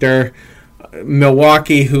factor.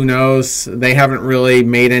 Milwaukee, who knows? They haven't really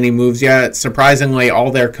made any moves yet. Surprisingly,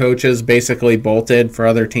 all their coaches basically bolted for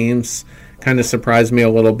other teams. Kind of surprised me a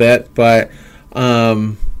little bit, but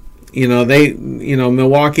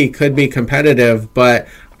Milwaukee could be competitive, but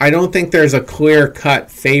I don't think there's a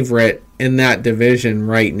clear-cut favorite in that division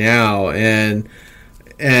right now. And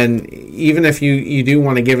even if you do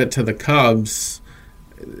want to give it to the Cubs,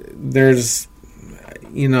 there's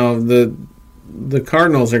the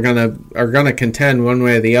Cardinals are gonna contend one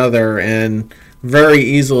way or the other, and very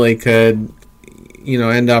easily could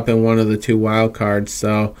end up in one of the 2 wild cards.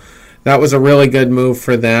 So that was a really good move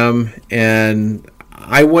for them, and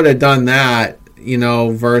I would have done that,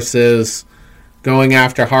 versus going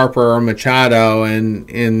after Harper or Machado and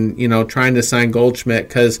trying to sign Goldschmidt,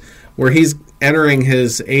 because where he's entering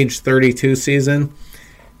his age 32 season,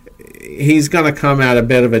 he's going to come at a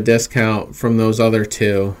bit of a discount from those other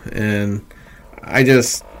 2. And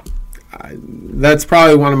that's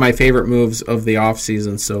probably one of my favorite moves of the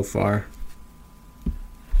offseason so far.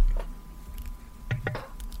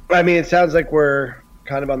 I mean, it sounds like we're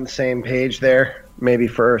kind of on the same page there, maybe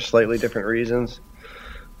for slightly different reasons.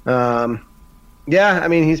 Yeah, I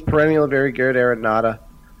mean, he's perennial, very good. Arenado.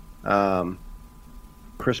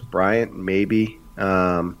 Chris Bryant, maybe.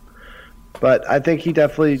 But I think he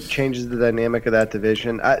definitely changes the dynamic of that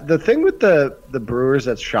division. The thing with the Brewers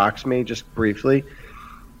that shocks me, just briefly,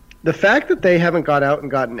 the fact that they haven't gone out and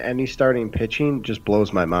gotten any starting pitching just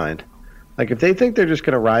blows my mind. Like, if they think they're just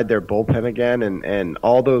going to ride their bullpen again and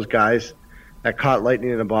all those guys that caught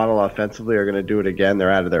lightning in a bottle offensively are going to do it again,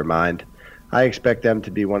 they're out of their mind. I expect them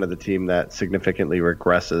to be one of the team that significantly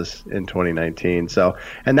regresses in 2019. So,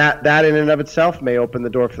 and that in and of itself may open the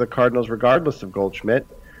door for the Cardinals regardless of Goldschmidt.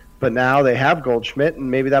 But now they have Goldschmidt,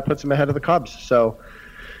 and maybe that puts them ahead of the Cubs. So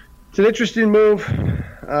it's an interesting move,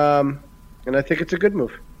 and I think it's a good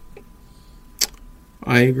move.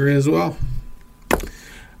 I agree as well.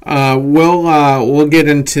 We'll get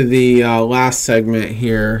into the last segment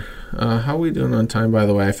here. How are we doing on time, by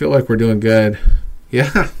the way? I feel like we're doing good.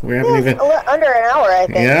 Yeah, we haven't even under an hour, I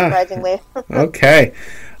think. Yeah. Surprisingly. Okay.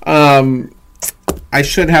 I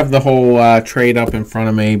should have the whole trade up in front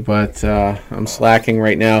of me, but I'm slacking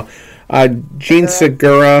right now. Gene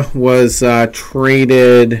Segura was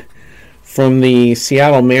traded from the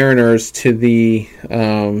Seattle Mariners to the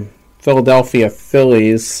Philadelphia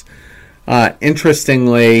Phillies.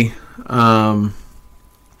 Interestingly,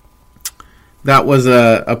 that was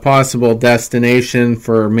a possible destination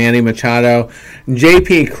for Manny Machado.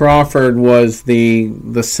 J.P. Crawford was the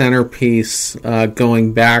centerpiece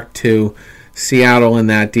going back to Seattle in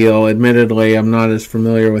that deal. Admittedly, I'm not as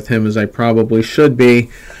familiar with him as I probably should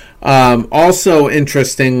be. Also,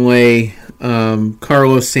 interestingly,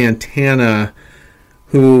 Carlos Santana,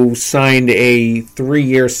 who signed a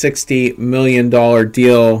 3-year, $60 million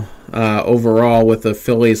deal overall with the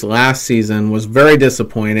Phillies last season, was very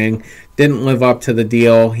disappointing. Didn't live up to the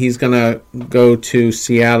deal. He's going to go to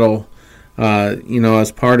Seattle,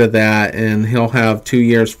 as part of that, and he'll have 2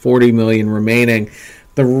 years, $40 million remaining.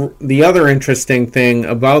 The other interesting thing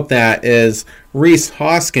about that is Rhys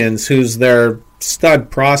Hoskins, who's their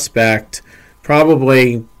stud prospect,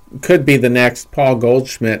 probably could be the next Paul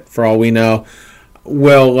Goldschmidt for all we know,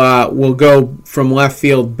 will go from left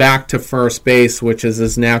field back to first base, which is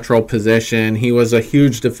his natural position. He was a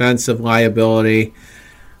huge defensive liability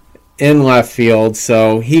in left field,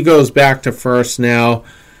 so he goes back to first now.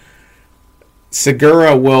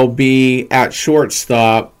 Segura will be at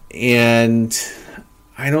shortstop, and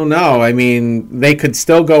I don't know. I mean, they could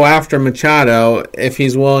still go after Machado if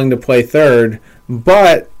he's willing to play third,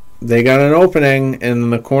 but they got an opening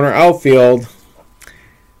in the corner outfield.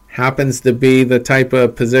 Happens to be the type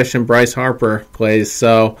of position Bryce Harper plays.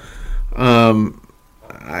 So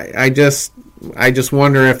I just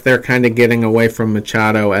wonder if they're kind of getting away from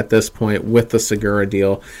Machado at this point with the Segura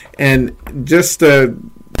deal. And just the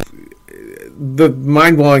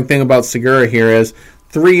mind-blowing thing about Segura here is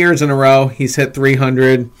 3 years in a row, he's hit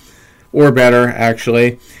 300 or better,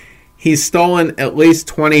 actually. He's stolen at least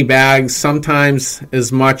 20 bags, sometimes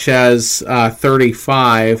as much as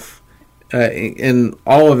 35 in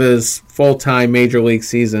all of his full-time Major League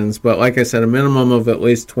seasons. But like I said, a minimum of at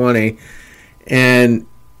least 20. And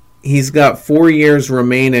he's got 4 years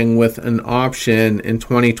remaining with an option in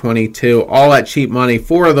 2022, all at cheap money.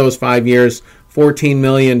 4 of those 5 years, $14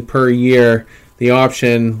 million per year. The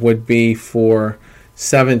option would be for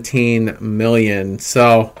 $17 million.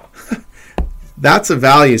 So that's a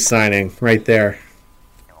value signing right there.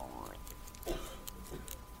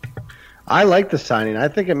 I like the signing. I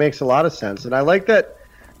think it makes a lot of sense. And I like that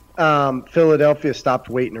Philadelphia stopped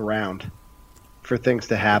waiting around for things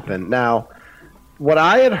to happen. Now, what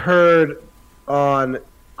I had heard on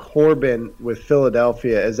Corbin with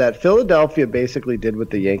Philadelphia is that Philadelphia basically did what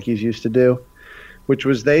the Yankees used to do, which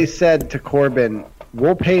was they said to Corbin,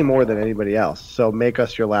 we'll pay more than anybody else, so make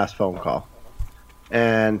us your last phone call.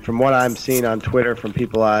 And from what I'm seeing on Twitter from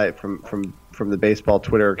people from the baseball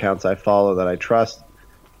Twitter accounts I follow that I trust,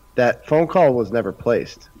 that phone call was never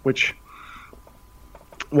placed, which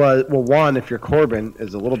was, well, one, if you're Corbin,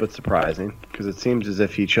 is a little bit surprising because it seems as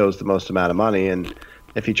if he chose the most amount of money. And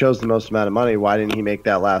if he chose the most amount of money, why didn't he make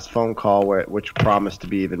that last phone call which promised to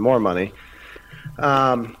be even more money?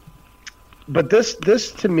 But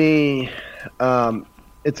this to me,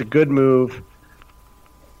 it's a good move.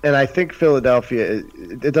 And I think Philadelphia,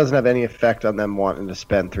 it doesn't have any effect on them wanting to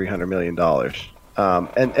spend $300 million.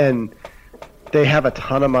 And they have a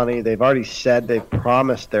ton of money. They've already said, they've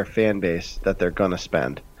promised their fan base that they're going to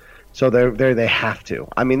spend. So they have to.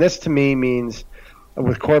 I mean, this to me means,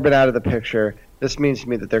 with Corbin out of the picture, this means to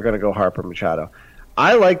me that they're going to go Harper Machado.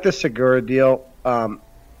 I like the Segura deal.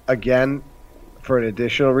 Again, for an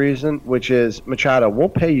additional reason, which is Machado, we'll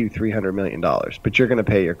pay you $300 million, but you're going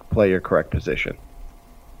to play your correct position.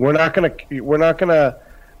 We're not going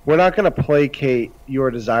to placate your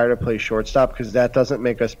desire to play shortstop because that doesn't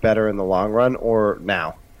make us better in the long run or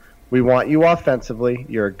now. We want you offensively.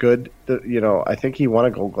 You're a good, I think he won a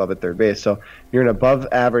Gold Glove at third base. So you're an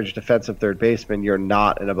above-average defensive third baseman. You're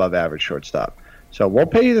not an above-average shortstop. So we'll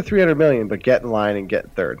pay you the $300 million, but get in line and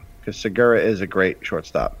get third because Segura is a great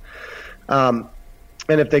shortstop. And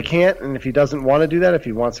if they can't, and if he doesn't want to do that, if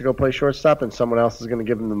he wants to go play shortstop and someone else is going to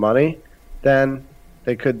give him the money, then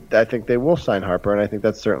they could. I think they will sign Harper, and I think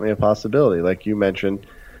that's certainly a possibility, like you mentioned.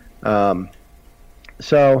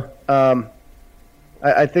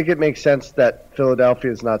 I think it makes sense that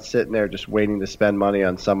Philadelphia is not sitting there just waiting to spend money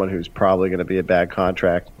on someone who's probably going to be a bad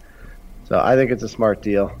contract. So I think it's a smart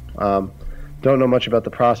deal. Don't know much about the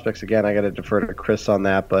prospects. Again, I got to defer to Chris on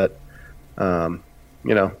that, but I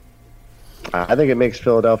think it makes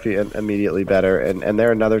Philadelphia immediately better, and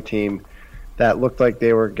they're another team that looked like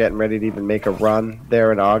they were getting ready to even make a run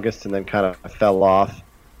there in August and then kind of fell off.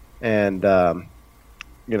 And, in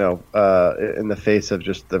the face of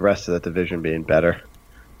just the rest of the division being better.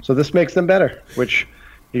 So this makes them better, which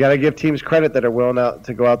you got to give teams credit that are willing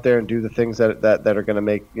to go out there and do the things that are going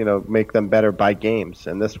to make them better by games.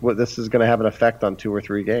 And this is going to have an effect on 2 or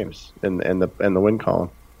 3 games in the win column.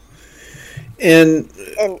 And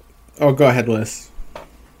go ahead, Liz.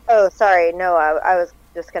 Oh, sorry. No, I was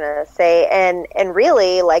just going to say, and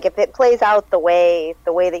really, like, if it plays out the way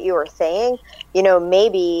that you were saying,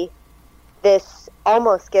 maybe this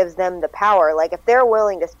almost gives them the power. Like, if they're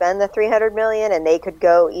willing to spend the $300 million and they could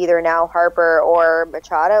go either now Harper or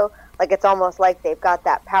Machado, like, it's almost like they've got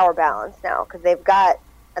that power balance now because they've got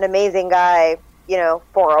an amazing guy,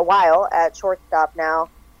 for a while at shortstop now.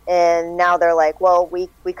 And now they're like, well, we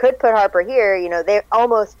could put Harper here. They're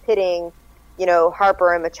almost pitting,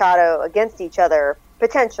 Harper and Machado against each other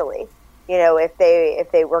potentially, if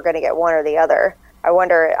they were going to get one or the other. I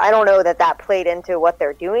wonder, I don't know that played into what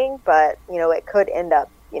they're doing, but, it could end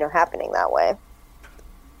up, happening that way.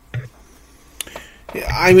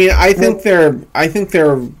 I mean, I think they're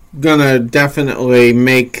going to definitely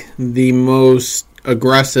make the most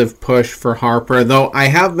aggressive push for Harper, though I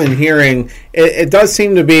have been hearing it does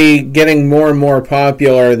seem to be getting more and more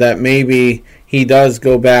popular that maybe he does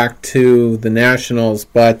go back to the Nationals,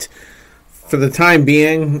 but for the time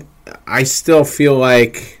being, I still feel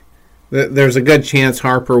like there's a good chance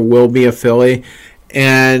Harper will be a Philly.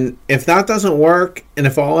 And if that doesn't work, and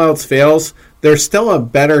if all else fails, there's still a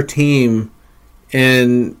better team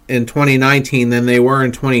in 2019 than they were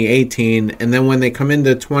in 2018. And then when they come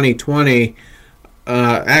into 2020,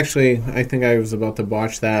 actually, I think I was about to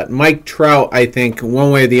botch that. Mike Trout, I think,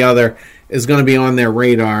 one way or the other, is going to be on their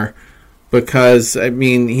radar. Because, I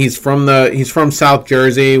mean, he's from South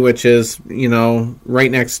Jersey, which is,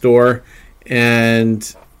 right next door.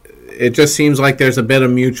 And it just seems like there's a bit of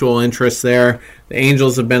mutual interest there. The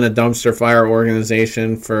Angels have been a dumpster fire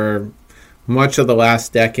organization for much of the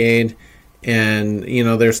last decade. And,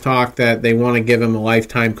 there's talk that they want to give him a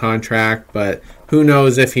lifetime contract, but who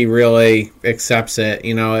knows if he really accepts it.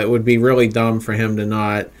 It would be really dumb for him to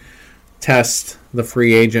not test the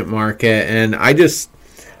free agent market. And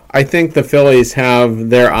I think the Phillies have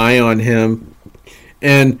their eye on him.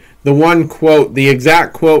 And the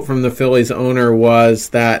exact quote from the Phillies owner was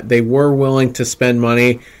that they were willing to spend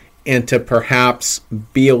money and to perhaps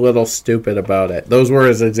be a little stupid about it. Those were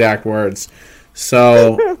his exact words.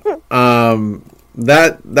 So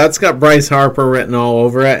that's got Bryce Harper written all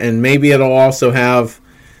over it, and maybe it'll also have.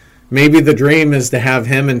 Maybe the dream is to have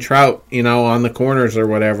him and Trout, on the corners or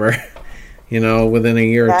whatever, within a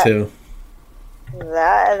year or two.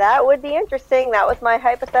 That would be interesting. That was my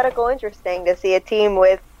hypothetical interesting to see a team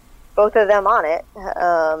with both of them on it.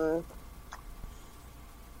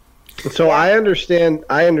 So yeah. I understand.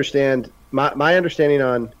 My understanding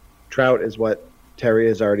on Trout is what Terry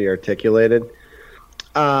has already articulated.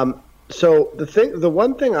 So the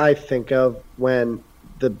one thing I think of when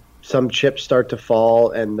some chips start to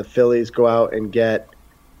fall and the Phillies go out and get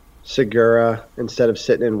Segura instead of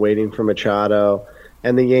sitting and waiting for Machado,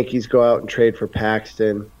 and the Yankees go out and trade for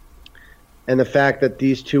Paxton, and the fact that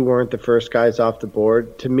these two weren't the first guys off the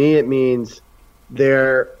board, to me it means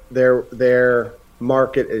their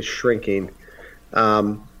market is shrinking.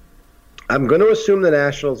 I'm going to assume the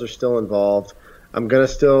Nationals are still involved. I'm going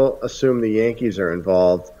to still assume the Yankees are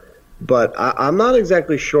involved, but I'm not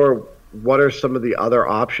exactly sure what are some of the other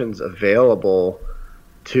options available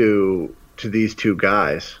to these two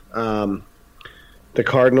guys. The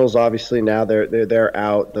Cardinals, obviously, now they're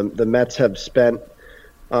out. The Mets have spent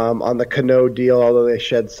on the Cano deal, although they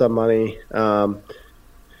shed some money.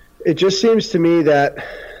 It just seems to me that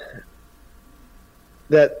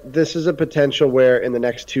this is a potential where in the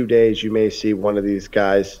next 2 days you may see one of these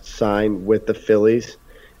guys sign with the Phillies,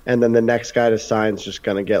 and then the next guy to sign is just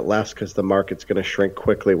going to get less because the market's going to shrink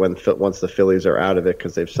quickly once the Phillies are out of it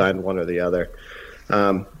because they've signed one or the other.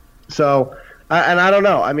 I don't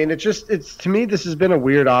know. I mean, it's to me this has been a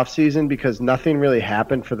weird offseason because nothing really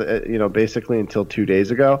happened for the basically until 2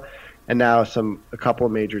 days ago, and now a couple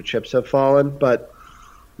of major chips have fallen, but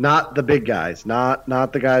not the big guys, not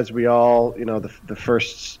the guys we all the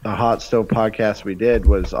first Hot Stove podcast we did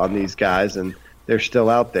was on these guys, and they're still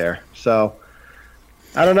out there. So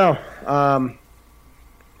I don't know.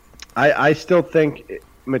 I still think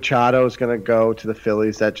Machado is going to go to the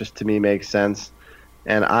Phillies. That just to me makes sense.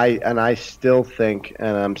 And I still think,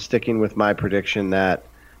 and I'm sticking with my prediction, that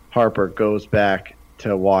Harper goes back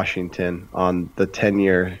to Washington on the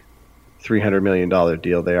 10-year, $300 million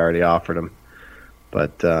deal they already offered him.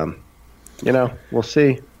 But, we'll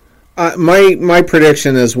see. My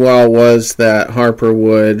prediction as well was that Harper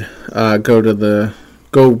would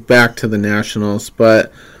go back to the Nationals.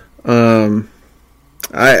 But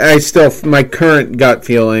I still, my current gut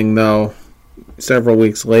feeling, though, several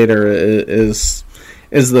weeks later is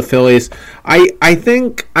the Phillies. I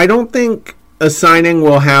don't think a signing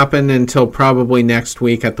will happen until probably next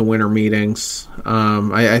week at the winter meetings.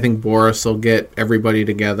 I think Boris will get everybody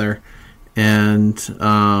together, and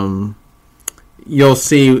you'll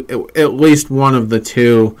see at least one of the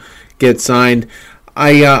two get signed.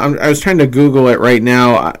 I was trying to Google it right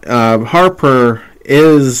now. Harper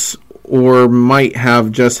is or might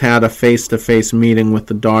have just had a face-to-face meeting with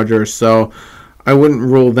the Dodgers, so I wouldn't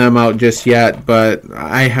rule them out just yet, but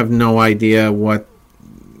I have no idea what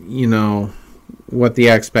the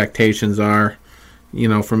expectations are,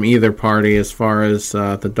 from either party as far as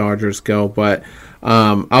the Dodgers go. But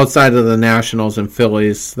outside of the Nationals and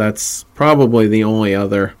Phillies, that's probably the only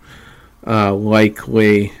other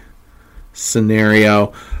likely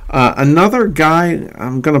scenario. Another guy,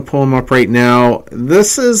 I'm going to pull him up right now.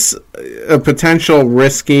 This is a potential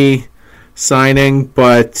risky signing,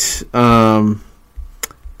 but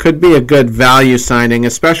could be a good value signing,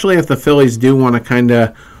 especially if the Phillies do want to kind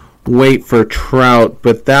of wait for Trout.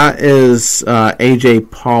 But that is A.J.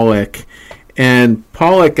 Pollock. And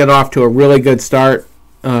Pollock got off to a really good start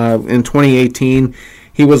in 2018.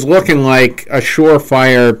 He was looking like a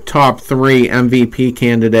surefire top 3 MVP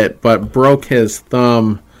candidate, but broke his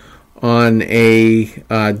thumb on a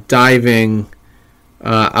diving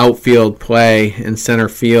outfield play in center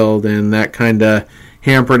field, and that kind of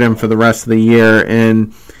hampered him for the rest of the year.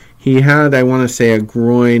 And he had, I want to say, a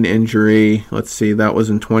groin injury. Let's see, that was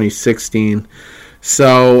in 2016.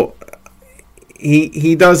 So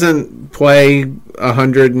he doesn't play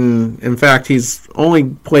 100, and in fact, he's only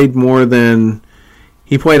played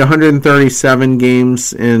he played 137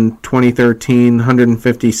 games in 2013,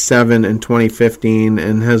 157 in 2015,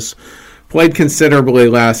 and has played considerably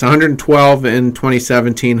less, 112 in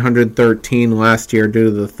 2017, 113 last year due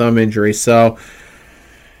to the thumb injury. So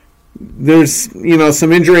there's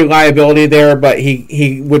some injury liability there, but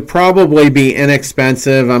he would probably be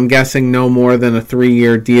inexpensive. I'm guessing no more than a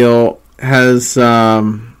 3-year deal. Has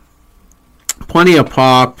plenty of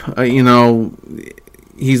pop.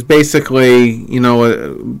 He's basically a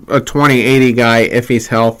 20-80 guy if he's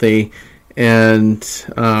healthy, and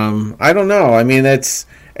I don't know. I mean,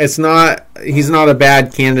 he's not a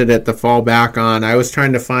bad candidate to fall back on. I was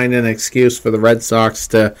trying to find an excuse for the Red Sox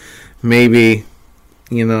to maybe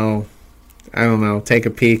take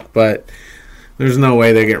a peek, but there's no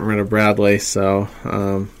way they're getting rid of Bradley, so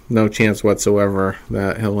no chance whatsoever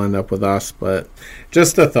that he'll end up with us. But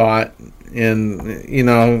just a thought, and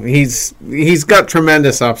he's got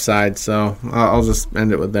tremendous upside, so I'll just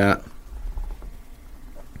end it with that.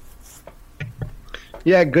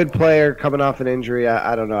 Yeah, good player coming off an injury.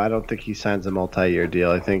 I don't know. I don't think he signs a multi-year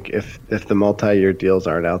deal. I think if the multi-year deals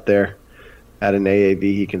aren't out there at an AAV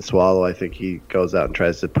he can swallow, I think he goes out and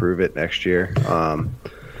tries to prove it next year.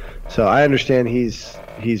 So I understand he's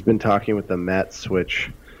been talking with the Mets, which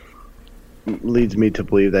leads me to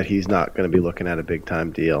believe that he's not going to be looking at a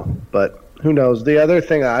big-time deal. But who knows? The other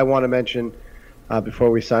thing I want to mention before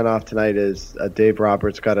we sign off tonight is Dave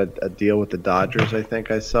Roberts got a deal with the Dodgers, I think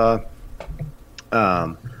I saw.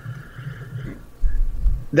 That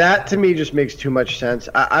to me just makes too much sense.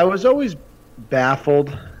 I was always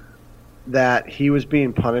baffled that he was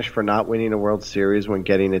being punished for not winning a World Series when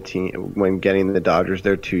getting the Dodgers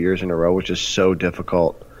there 2 years in a row, which is so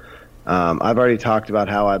difficult. I've already talked about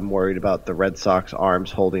how I'm worried about the Red Sox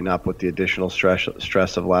arms holding up with the additional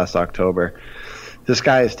stress of last October. this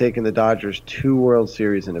guy has taken the Dodgers 2 World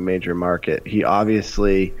Series in a major market. He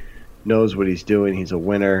obviously knows what he's doing. He's a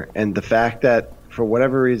winner. And the fact that for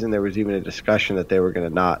whatever reason there was even a discussion that they were going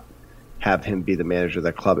to not have him be the manager of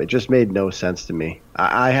that club, it just made no sense to me.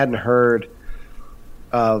 I hadn't heard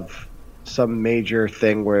of some major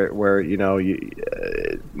thing where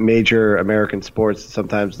major American sports,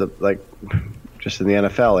 sometimes just in the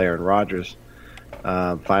NFL, Aaron Rodgers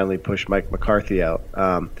finally pushed Mike McCarthy out.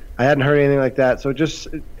 I hadn't heard anything like that. So just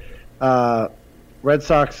Red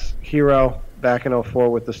Sox hero back in 2004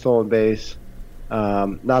 with the stolen base.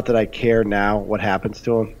 Not that I care now what happens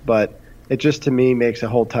to him, but it just to me makes a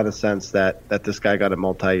whole ton of sense that this guy got a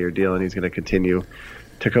multi-year deal and he's going to continue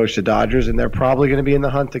to coach the Dodgers, and they're probably going to be in the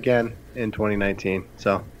hunt again in 2019.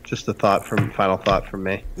 So just final thought from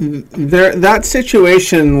me. That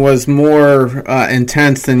situation was more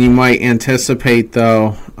intense than you might anticipate,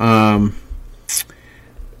 though. I'm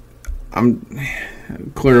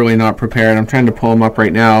clearly not prepared. I'm trying to pull him up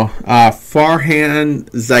right now. Farhan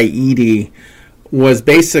Zaidi was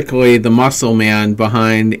basically the muscle man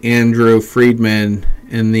behind Andrew Friedman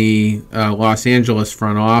in the Los Angeles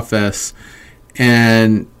front office.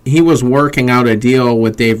 And he was working out a deal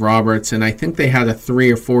with Dave Roberts, and I think they had a 3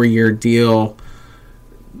 or 4 year deal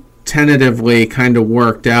tentatively kind of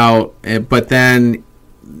worked out. But then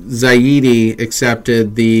Zaidi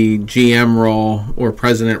accepted the GM role or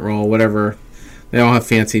president role, whatever. They all have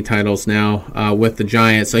fancy titles now with the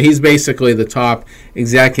Giants. So he's basically the top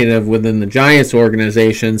executive within the Giants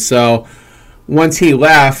organization. So once he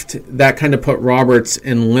left, that kind of put Roberts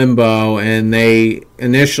in limbo, and they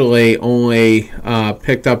initially only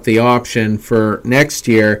picked up the option for next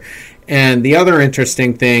year. And the other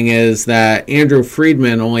interesting thing is that Andrew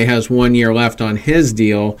Friedman only has 1 year left on his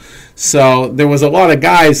deal. So there was a lot of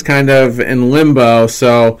guys kind of in limbo.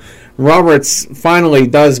 So Roberts finally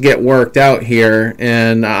does get worked out here,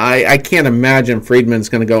 and I can't imagine Friedman's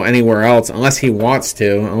going to go anywhere else unless he wants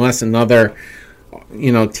to, unless another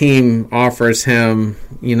team offers him,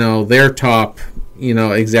 their top,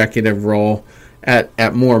 executive role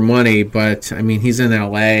at more money. But I mean, he's in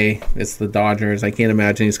LA. It's the Dodgers. I can't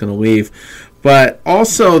imagine he's going to leave. But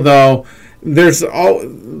also, though, there's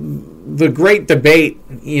the great debate,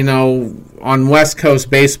 on West Coast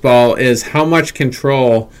baseball is how much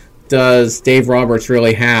control does Dave Roberts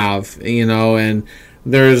really have, and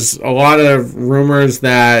there's a lot of rumors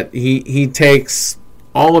that he takes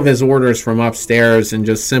all of his orders from upstairs and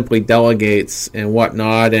just simply delegates and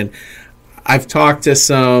whatnot. And I've talked to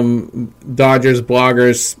some Dodgers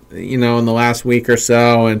bloggers, in the last week or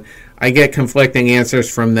so, and I get conflicting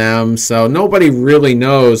answers from them. So nobody really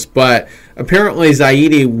knows, but apparently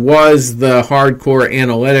Zaidi was the hardcore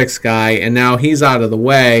analytics guy, and now he's out of the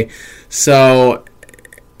way. So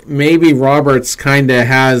maybe Roberts kind of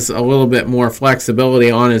has a little bit more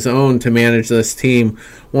flexibility on his own to manage this team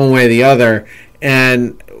one way or the other.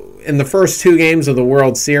 And in the first 2 games of the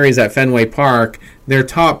World Series at Fenway Park, their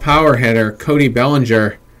top power hitter, Cody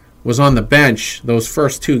Bellinger, was on the bench those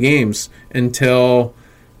first 2 games until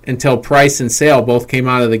Price and Sale both came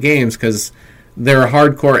out of the games because they're a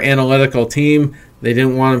hardcore analytical team. They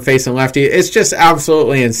didn't want him facing lefty. It's just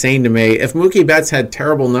absolutely insane to me. If Mookie Betts had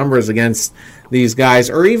terrible numbers against these guys,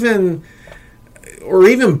 or even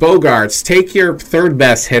Bogarts, take your third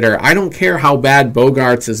best hitter. I don't care how bad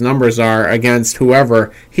Bogarts' numbers are against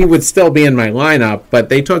whoever. He would still be in my lineup. But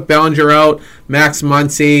they took Bellinger out. Max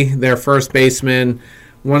Muncy, their first baseman,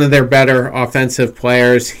 one of their better offensive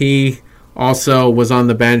players. He also was on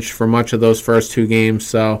the bench for much of those first 2 games.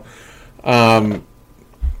 So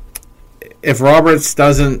if Roberts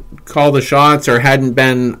doesn't call the shots or hadn't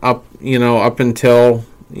been up until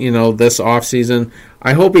this offseason,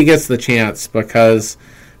 I hope he gets the chance, because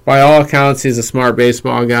by all accounts he's a smart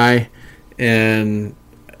baseball guy, and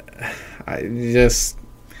I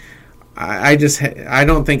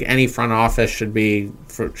don't think any front office should be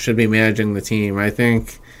managing the team.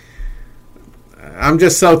 I'm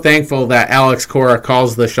just so thankful that Alex Cora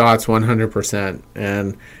calls the shots 100%,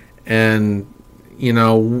 and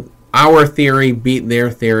our theory beat their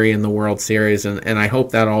theory in the World Series, and I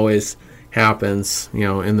hope that always happens,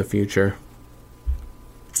 in the future.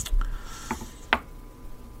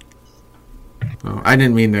 Oh, I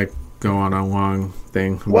didn't mean to go on a long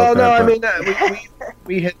thing.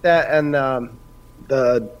 We hit that, and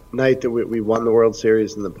the night that we won the World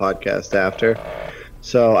Series in the podcast after.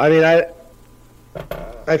 So, I mean,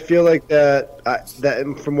 I feel like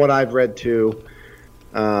that from what I've read too,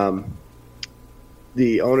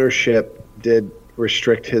 the ownership did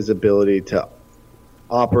restrict his ability to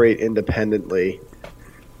operate independently.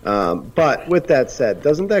 But with that said,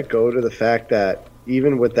 doesn't that go to the fact that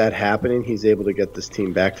even with that happening, he's able to get this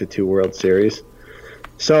team back to 2 World Series.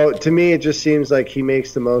 So to me, it just seems like he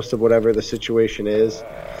makes the most of whatever the situation is.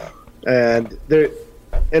 And there,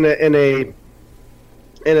 in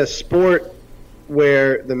a sport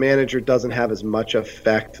where the manager doesn't have as much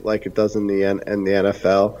effect like it does in the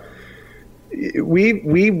NFL,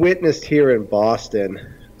 we witnessed here in Boston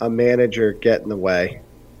a manager get in the way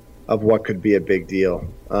of what could be a big deal.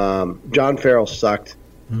 John Farrell sucked.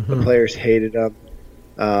 Mm-hmm. The players hated him.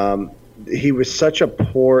 He was such a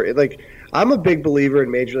poor, I'm a big believer in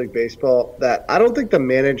Major League Baseball that I don't think the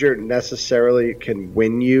manager necessarily can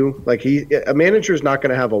win you. A manager is not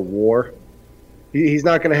going to have a war. He's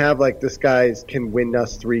not going to have this guy can win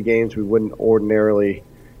us 3 games we wouldn't ordinarily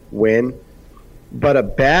win. But a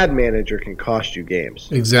bad manager can cost you games.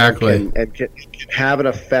 Exactly. And can have an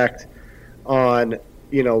effect on,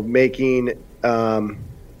 making,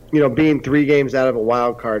 being 3 games out of a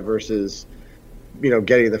wild card versus,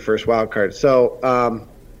 getting the first wild card. So,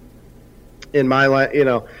 in my life,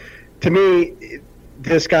 to me,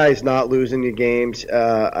 this guy's not losing you games.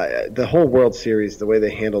 The whole World Series, the way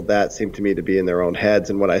they handled that seemed to me to be in their own heads.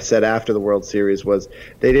 And what I said after the World Series was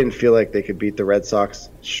they didn't feel like they could beat the Red Sox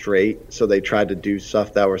straight, so they tried to do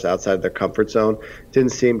stuff that was outside their comfort zone.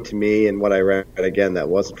 Didn't seem to me, and what I read again, that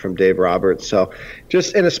wasn't from Dave Roberts. So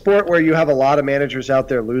just in a sport where you have a lot of managers out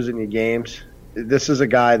there losing you games, this is a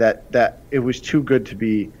guy that it was too good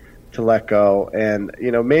to let go. And,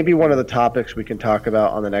 maybe one of the topics we can talk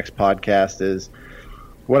about on the next podcast is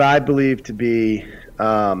what I believe to be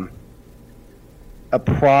a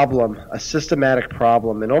problem, a systematic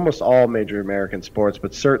problem in almost all major American sports,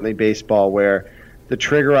 but certainly baseball, where the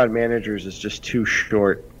trigger on managers is just too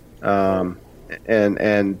short.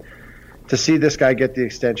 And to see this guy get the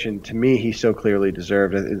extension, to me, he so clearly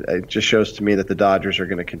deserved it. It just shows to me that the Dodgers are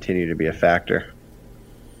going to continue to be a factor.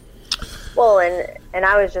 Well, and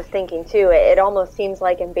I was just thinking, too, it almost seems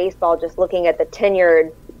like in baseball, just looking at the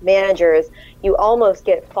tenured managers, you almost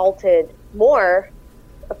get faulted more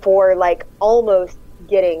for, almost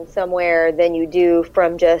getting somewhere than you do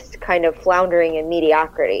from just kind of floundering in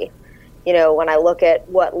mediocrity. When I look at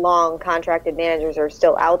what long contracted managers are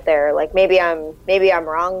still out there, maybe I'm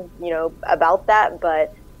wrong, about that,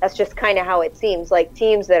 but that's just kind of how it seems.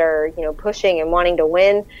 Teams that are, pushing and wanting to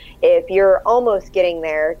win, if you're almost getting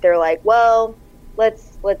there, they're like, well,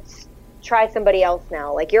 let's try somebody else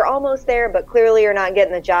now. You're almost there, but clearly you're not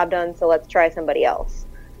getting the job done, so let's try somebody else.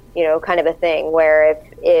 Kind of a thing where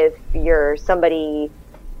if you're somebody,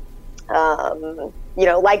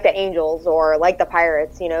 like the Angels or like the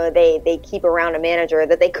Pirates, they keep around a manager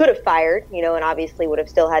that they could have fired, and obviously would have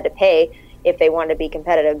still had to pay if they wanted to be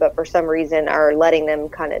competitive, but for some reason are letting them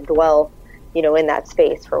kind of dwell, in that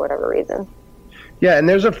space for whatever reason. Yeah, and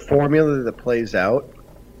there's a formula that plays out,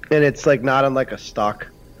 and it's not unlike a stock.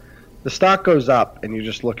 The stock goes up, and you're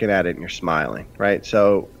just looking at it and you're smiling, right?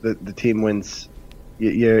 So the team wins.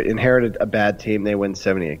 You inherited a bad team. They win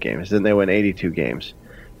 78 games. Then they win 82 games.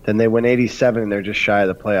 Then they win 87, and they're just shy of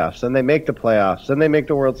the playoffs. Then they make the playoffs. Then they make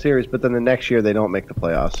the World Series, but then the next year they don't make the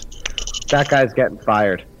playoffs. That guy's getting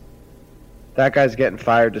fired. That guy's getting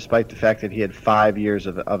fired despite the fact that he had 5 years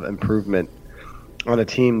of improvement on a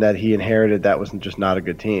team that he inherited that was just not a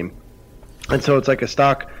good team. And so it's like a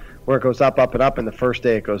stock where it goes up, up, and up, and the first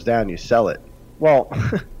day it goes down, you sell it. Well,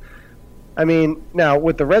 I mean, now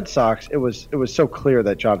with the Red Sox, it was so clear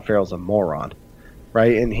that John Farrell's a moron,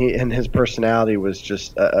 right? And his personality was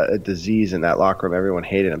just a disease in that locker room. Everyone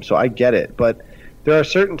hated him. So I get it, but there are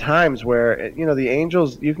certain times where the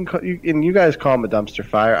Angels, and you guys call him a dumpster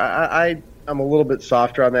fire. I'm a little bit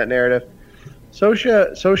softer on that narrative.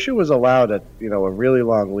 Scioscia was allowed a really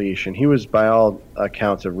long leash, and he was by all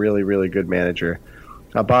accounts a really, really good manager.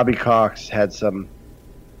 Bobby Cox had some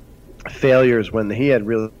failures when he had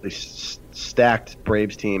really stacked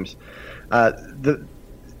Braves teams. The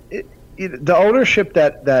ownership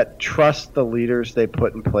that trusts the leaders they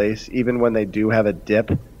put in place, even when they do have a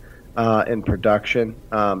dip in production,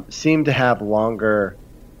 seem to have a longer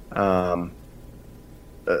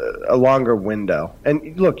window.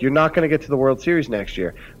 And look, you're not going to get to the World Series next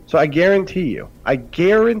year. So I guarantee you,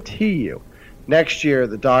 next year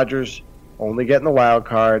the Dodgers only get in the wild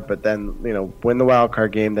card, but then, win the wild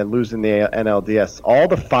card game, then lose in the NLDS. All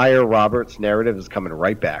the fire Roberts narrative is coming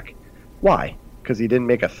right back. Why? Because he didn't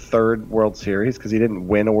make a third World Series? Because he didn't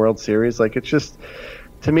win a World Series? It's just,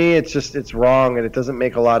 to me, it's wrong, and it doesn't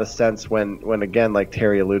make a lot of sense when again, like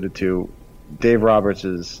Terry alluded to, Dave Roberts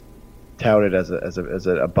is touted as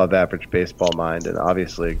an above average baseball mind and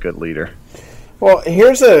obviously a good leader. Well,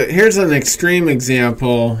 here's an extreme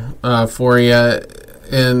example for you.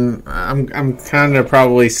 and I'm kind of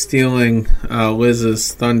probably stealing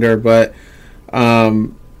Liz's thunder, but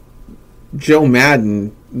Joe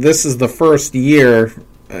Madden, this is the first year,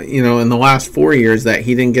 in the last 4 years that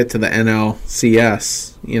he didn't get to the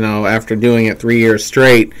NLCS, after doing it 3 years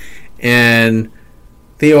straight. And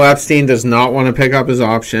Theo Epstein does not want to pick up his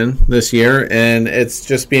option this year, and it's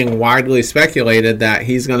just being widely speculated that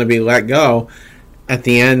he's going to be let go at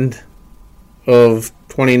the end of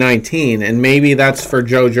 2019. And maybe that's for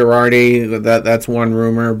Joe Girardi. That's one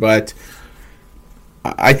rumor, but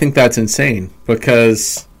I think that's insane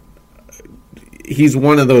because he's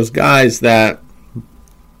one of those guys that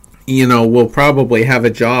will probably have a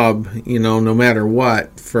job, no matter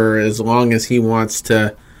what, for as long as he wants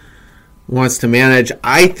to manage.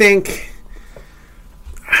 I think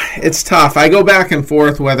it's tough. I go back and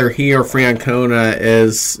forth whether he or Francona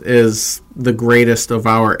is the greatest of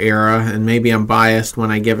our era, and maybe I'm biased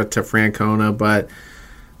when I give it to Francona, but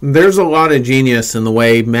there's a lot of genius in the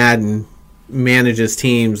way Madden manages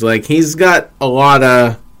teams. Like, he's got a lot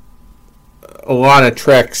of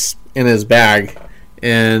tricks in his bag,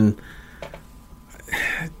 and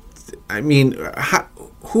I mean,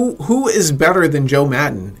 who is better than Joe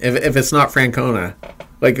Madden if it's not Francona?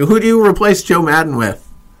 Like, who do you replace Joe Madden with?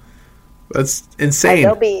 That's insane.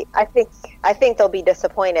 I think they'll be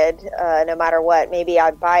disappointed no matter what. Maybe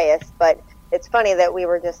I'm biased, but it's funny that we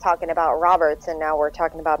were just talking about Roberts and now we're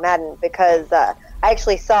talking about Madden, because I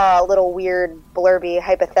actually saw a little weird blurby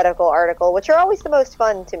hypothetical article, which are always the most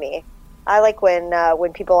fun to me. I like when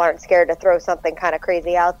people aren't scared to throw something kind of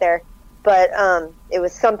crazy out there. But it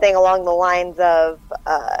was something along the lines of,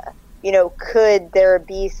 could there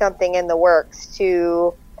be something in the works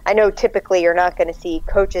to, I know typically you're not going to see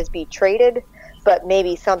coaches be traded, but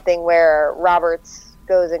maybe something where Roberts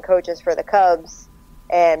goes and coaches for the Cubs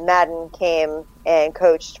and Madden came and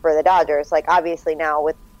coached for the Dodgers. Like, obviously now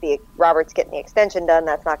with the Roberts getting the extension done,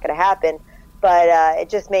 that's not going to happen. But it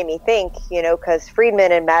just made me think, because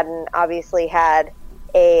Friedman and Madden obviously had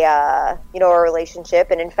a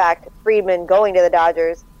relationship. And in fact, Friedman going to the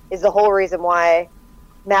Dodgers is the whole reason why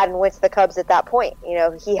Madden went to the Cubs at that point.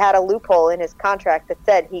 He had a loophole in his contract that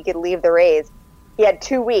said he could leave the Rays. He had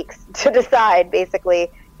 2 weeks to decide,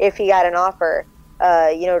 basically, if he got an offer,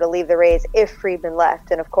 to leave the Rays if Friedman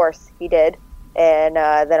left. And of course he did. And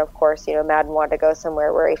then, of course, Madden wanted to go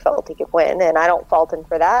somewhere where he felt he could win. And I don't fault him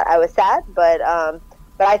for that. I was sad, but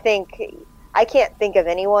I think I can't think of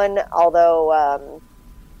anyone, although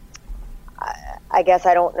I guess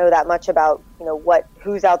I don't know that much about,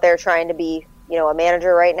 who's out there trying to be, a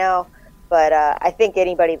manager right now. But I think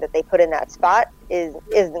anybody that they put in that spot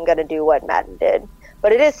isn't going to do what Madden did.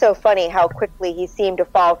 But it is so funny how quickly he seemed to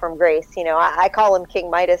fall from grace. I call him King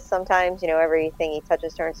Midas sometimes. Everything he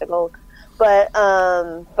touches turns to gold. But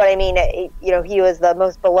I mean, he was the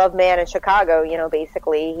most beloved man in Chicago.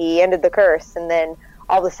 Basically, he ended the curse, and then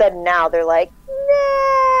all of a sudden now they're like,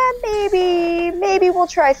 nah, maybe we'll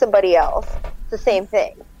try somebody else. It's the same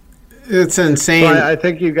thing. It's insane. Well, I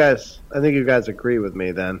think you guys agree with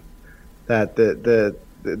me then that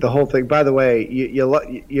the whole thing. By the way,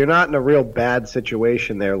 you're not in a real bad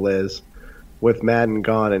situation there, Liz, with Madden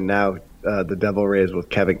gone and now the Devil Rays with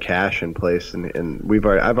Kevin Cash in place, and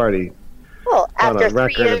I've already. Well, after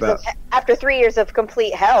 3 years of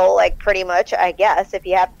complete hell, like, pretty much, I guess, if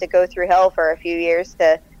you have to go through hell for a few years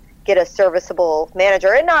to get a serviceable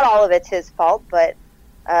manager, and not all of it's his fault, but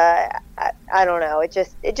I don't know. It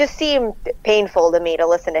just seemed painful to me to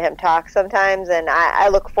listen to him talk sometimes, and I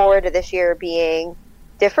look forward to this year being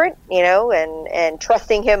different, and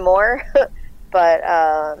trusting him more. but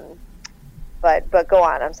go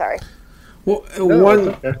on. I'm sorry. Well,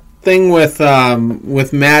 one thing with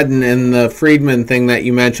Madden and the Friedman thing that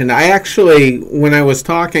you mentioned, I actually, when I was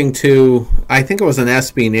talking to, I think it was an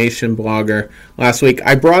SB Nation blogger last week,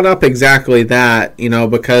 I brought up exactly that,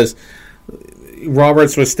 because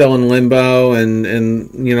Roberts was still in limbo and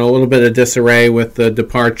a little bit of disarray with the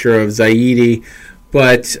departure of Zaidi.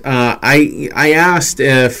 But I asked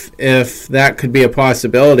if that could be a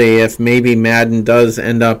possibility, if maybe Madden does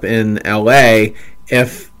end up in LA,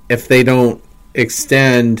 if they don't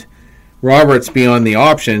extend Roberts beyond the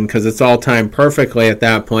option, because it's all timed perfectly at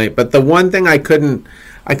that point. But the one thing I couldn't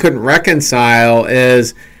reconcile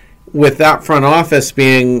is, with that front office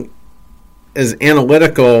being as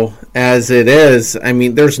analytical as it is, I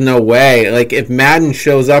mean, there's no way. Like, if Madden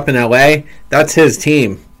shows up in LA, that's his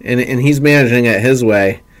team, and he's managing it his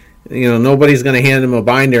way. Nobody's going to hand him a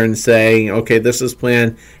binder and say, okay, this is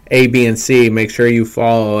plan A, B, and C. Make sure you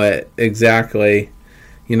follow it exactly,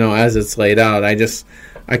 as it's laid out.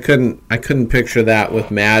 I I couldn't picture that with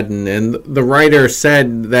Madden. And the writer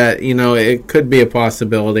said that, it could be a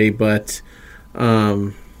possibility, but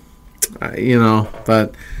but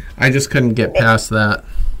I just couldn't get past that.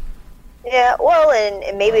 Yeah, well,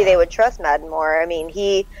 and maybe they would trust Madden more. I mean,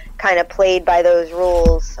 he kind of played by those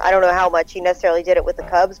rules. I don't know how much he necessarily did it with the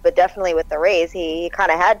Cubs, but definitely with the Rays, he kind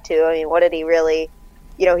of had to. I mean, what did he really,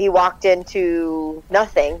 he walked into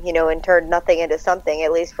nothing, and turned nothing into something,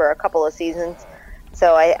 at least for a couple of seasons.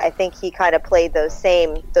 So I think he kind of played those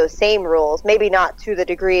same rules, maybe not to the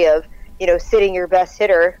degree of, sitting your best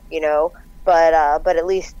hitter, but at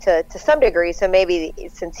least to some degree. So maybe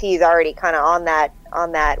since he's already kind of on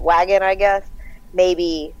that wagon, I guess,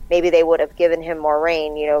 maybe they would have given him more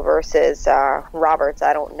reign, versus Roberts.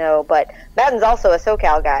 I don't know, but Madden's also a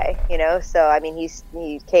SoCal guy, So I mean,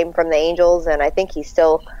 he came from the Angels, and I think he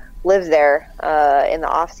still lives there in the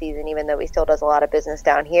off season, even though he still does a lot of business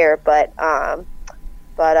down here. But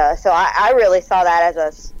so I really saw that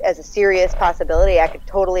as a serious possibility. I could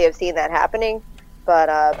totally have seen that happening.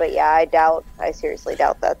 But yeah, I seriously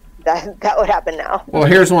doubt that would happen now. Well,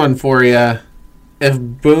 here's one for you. If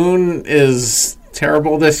Boone is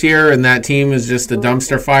terrible this year and that team is just a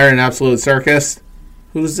dumpster fire and absolute circus,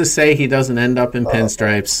 who's to say he doesn't end up in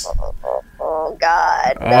pinstripes? Oh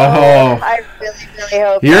God! No. Oh, I really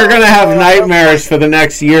hope you're gonna have nightmares for the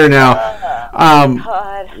next year now.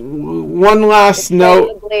 God. One last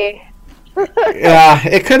note. Yeah,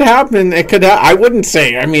 it could happen. I wouldn't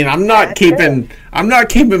say. I mean, I'm not keeping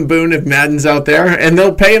Boone if Madden's out there, and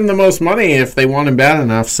they'll pay him the most money if they want him bad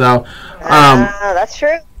enough. So, that's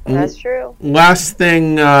true. That's true. Last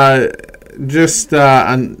thing, just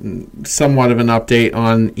somewhat of an update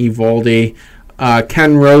on Eovaldi.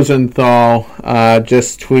 Ken Rosenthal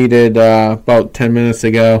just tweeted about 10 minutes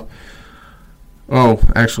ago. Oh,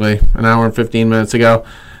 actually, an hour and 15 minutes ago.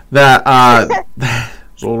 That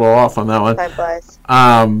a little off on that one. Time flies.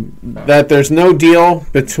 That there's no deal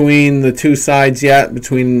between the two sides yet,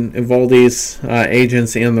 between Eovaldi's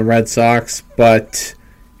agents and the Red Sox, but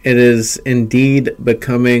it is indeed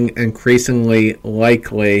becoming increasingly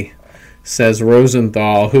likely, says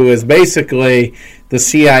Rosenthal, who is basically the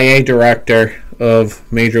CIA director of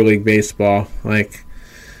Major League Baseball. Like,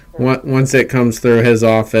 once it comes through his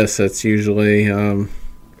office, it's usually,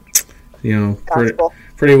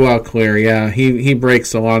 pretty well clear. Yeah, he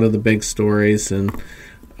breaks a lot of the big stories and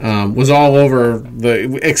was all over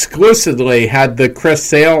exclusively had the Chris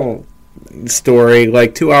Sale story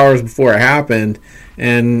like 2 hours before it happened,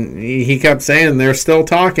 and he kept saying they're still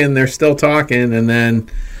talking, and then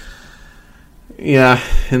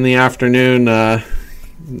in the afternoon,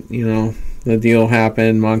 the deal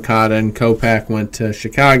happened. Moncada and Kopech went to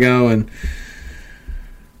Chicago, and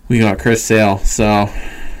we got Chris Sale. So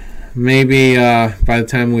maybe by the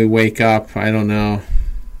time we wake up, I don't know.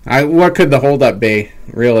 What could the holdup be,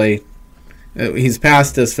 really? He's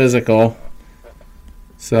past his physical.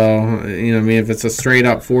 So, if it's a straight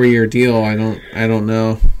up 4-year deal, I don't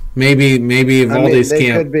know. Maybe Eovaldi's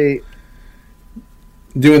camp could be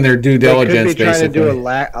doing their due diligence. They could be basically trying to do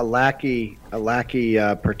a lackey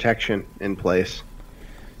protection in place.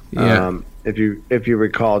 Yeah. If you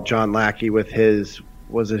recall, John Lackey with his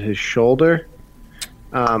shoulder.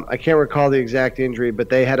 I can't recall the exact injury, but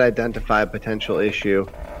they had identified a potential issue,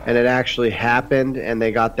 and it actually happened, and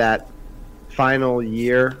they got that final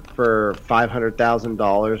year for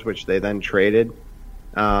 $500,000, which they then traded.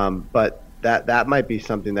 But that might be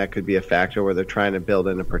something that could be a factor where they're trying to build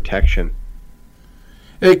in a protection.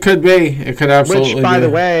 It could be. It could absolutely.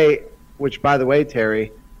 Which by the way,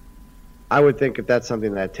 Terry, I would think if that's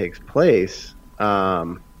something that takes place,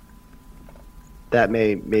 that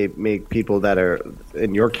may make people that are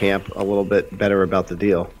in your camp a little bit better about the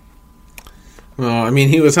deal. Well, I mean,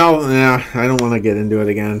 he was out. Yeah, I don't want to get into it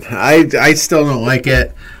again. I still don't like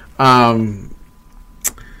it.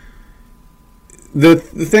 The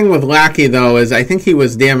thing with Lackey, though, is I think he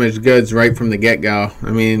was damaged goods right from the get-go.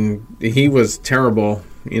 I mean, he was terrible,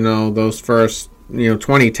 those first,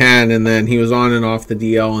 2010, and then he was on and off the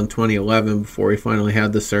DL in 2011 before he finally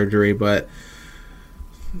had the surgery. But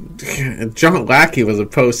John Lackey was a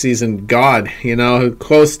postseason god,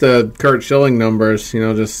 close to Kurt Schilling numbers,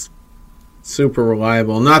 just super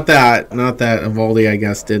reliable. Not that Eovaldi, I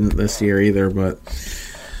guess, didn't this year either, but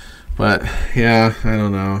yeah, I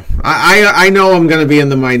don't know. I know I'm going to be in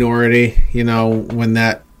the minority, when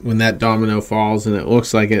that domino falls, and it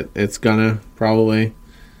looks like it's gonna probably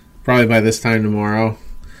by this time tomorrow,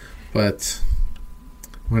 but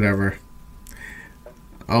whatever.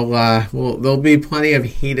 There'll be plenty of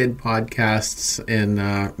heated podcasts in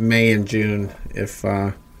May and June if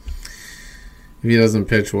he doesn't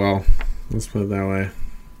pitch well. Let's put it that way.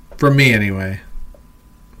 For me, anyway.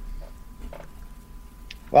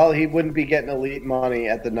 Well, he wouldn't be getting elite money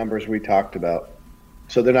at the numbers we talked about.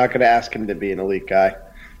 So they're not going to ask him to be an elite guy.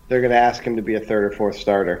 They're going to ask him to be a third or fourth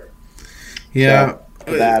starter. Yeah.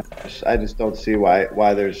 So that I just don't see why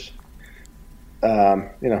there's,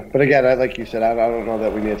 But again, like you said, I don't know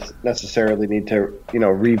that we necessarily need to,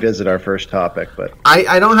 revisit our first topic. But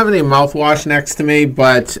I don't have any mouthwash next to me,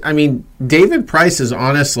 but I mean, David Price is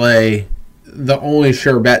honestly the only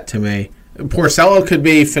sure bet to me. Porcello could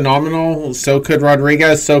be phenomenal. So could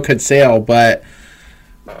Rodriguez. So could Sale. But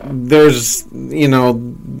there's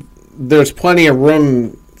plenty of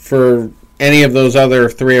room for any of those other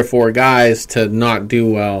 3 or 4 guys to not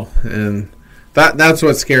do well, and that's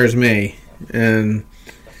what scares me. And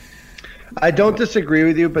I don't disagree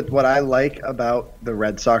with you, but what I like about the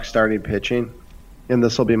Red Sox starting pitching, and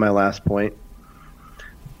this will be my last point,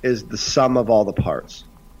 is the sum of all the parts.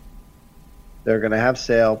 They're going to have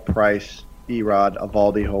Sale, Price, Erod,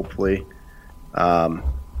 Eovaldi, hopefully.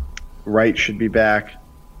 Wright should be back.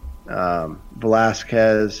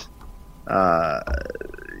 Velasquez.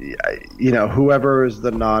 Whoever is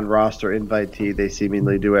the non-roster invitee, they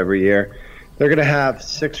seemingly do every year. They're going to have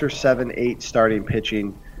 6 or 7, 8 starting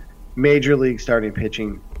pitching, major league starting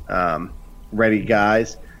pitching ready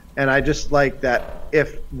guys. And I just like that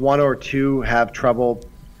if 1 or 2 have trouble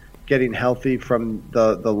getting healthy from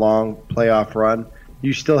the long playoff run,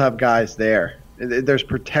 you still have guys there. There's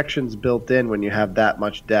protections built in when you have that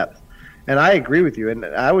much depth. And I agree with you, and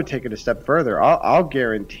I would take it a step further. I'll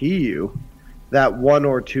guarantee you that 1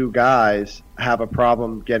 or 2 guys have a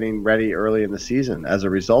problem getting ready early in the season as a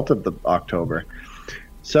result of the October.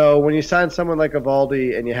 So when you sign someone like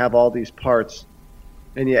Eovaldi and you have all these parts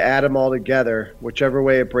and you add them all together, whichever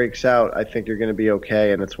way it breaks out, I think you're going to be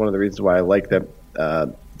okay. And it's one of the reasons why I like them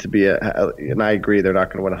to be and I agree they're not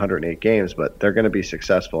going to win 108 games, but they're going to be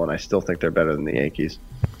successful, and I still think they're better than the Yankees.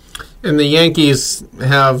 And the Yankees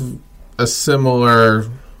have a similar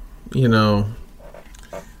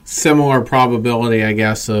probability, I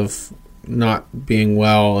guess, of not being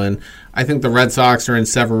well. And I think the Red Sox are in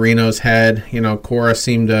Severino's head. Cora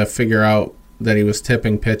seemed to figure out that he was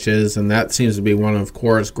tipping pitches, and that seems to be one of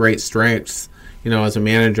Cora's great strengths. As a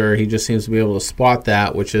manager, he just seems to be able to spot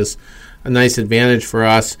that, which is a nice advantage for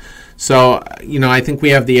us. So, I think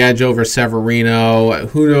we have the edge over Severino.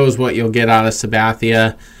 Who knows what you'll get out of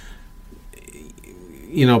Sabathia.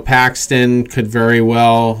 Paxton could very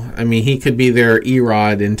well. I mean, he could be their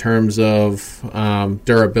Erod in terms of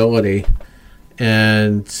durability.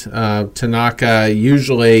 And Tanaka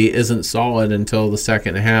usually isn't solid until the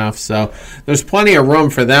second half. So there's plenty of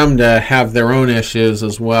room for them to have their own issues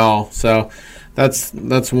as well. So that's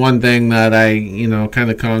one thing that I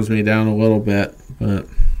kind of calms me down a little bit. But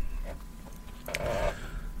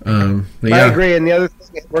yeah. I agree. And the other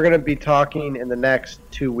thing is we're going to be talking in the next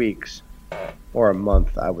 2 weeks. Or a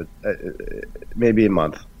month, I would maybe a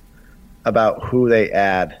month, about who they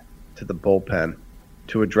add to the bullpen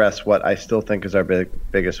to address what I still think is our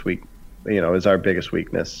biggest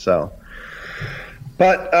weakness. So,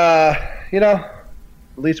 but at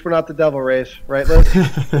least we're not the Devil Rays, right, Liz?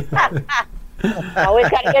 Always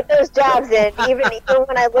got to get those jobs in, even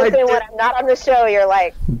when I listen when I'm not on the show. You're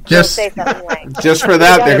like, just say something like, just for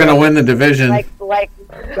that, they're going to win the division.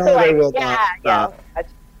 Yeah.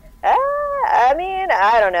 I mean,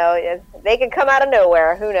 I don't know. They can come out of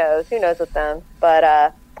nowhere. Who knows? Who knows with them?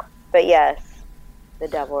 But yes, the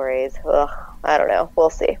Devil Rays. Ugh, I don't know. We'll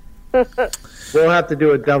see. We'll have to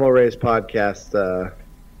do a Devil Rays podcast,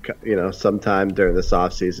 sometime during this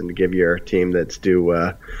off season to give your team that's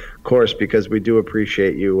due course, because we do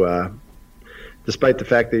appreciate you. Despite the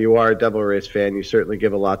fact that you are a Devil Rays fan, you certainly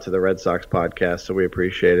give a lot to the Red Sox podcast, so we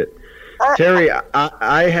appreciate it. Terry,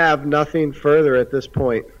 I have nothing further at this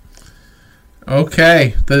point.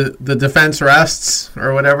 Okay, the defense rests,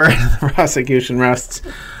 or whatever. The prosecution rests.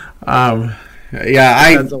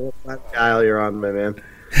 Depends on what aisle you're on, my man.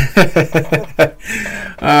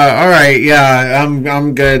 All right, yeah,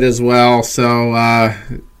 I'm good as well. So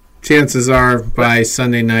chances are by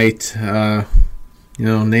Sunday night, Nathan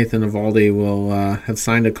Eovaldi will have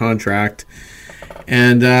signed a contract.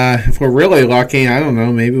 And if we're really lucky, I don't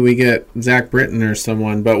know, maybe we get Zach Britton or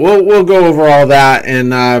someone. But we'll go over all that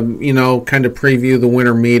and, kind of preview the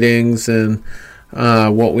winter meetings and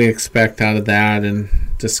what we expect out of that and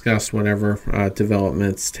discuss whatever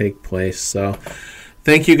developments take place. So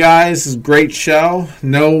thank you guys. Great show.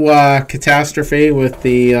 No catastrophe with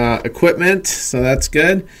the equipment, so that's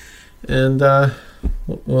good. And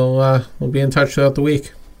we'll be in touch throughout the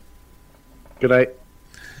week. Good night.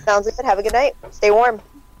 Sounds good. Have a good night. Stay warm.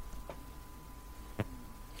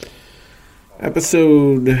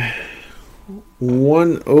 Episode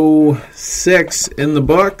 106 in the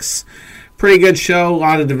books. Pretty good show, a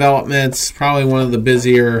lot of developments. Probably one of the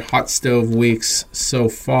busier hot stove weeks so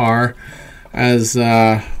far as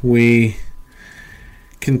we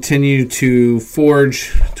continue to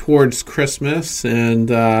forge towards Christmas,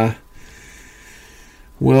 and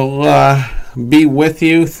we'll be with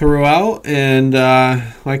you throughout. And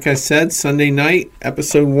like I said, Sunday night,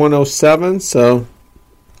 episode 107. So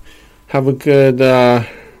have a good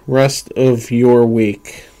rest of your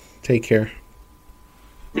week. Take care.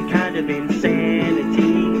 The kind of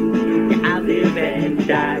insanity, I live and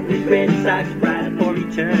die with Red Sox pride for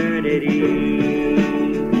eternity.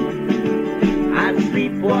 I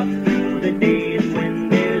sleepwalk through the days when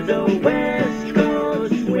there's a West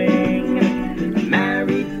Coast swing,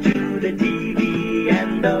 married to the TV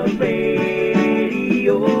and the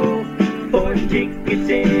radio. For tickets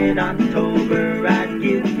in October, I'd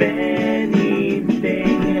give anything.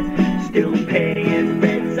 Still paying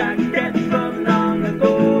Red Sox debts from long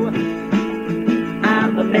ago.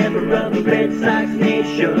 I'm a member of the Red Sox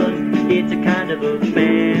Nation. It's a kind of a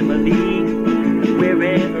family.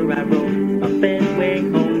 Wherever I roam, a Fenway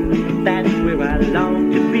home, that's where I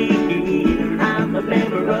long to be. I'm a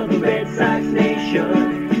member of the Red Sox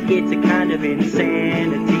Nation. It's a kind of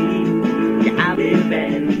insanity. Yeah, I live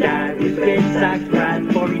and die with Red Sox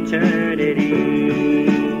pride for eternity.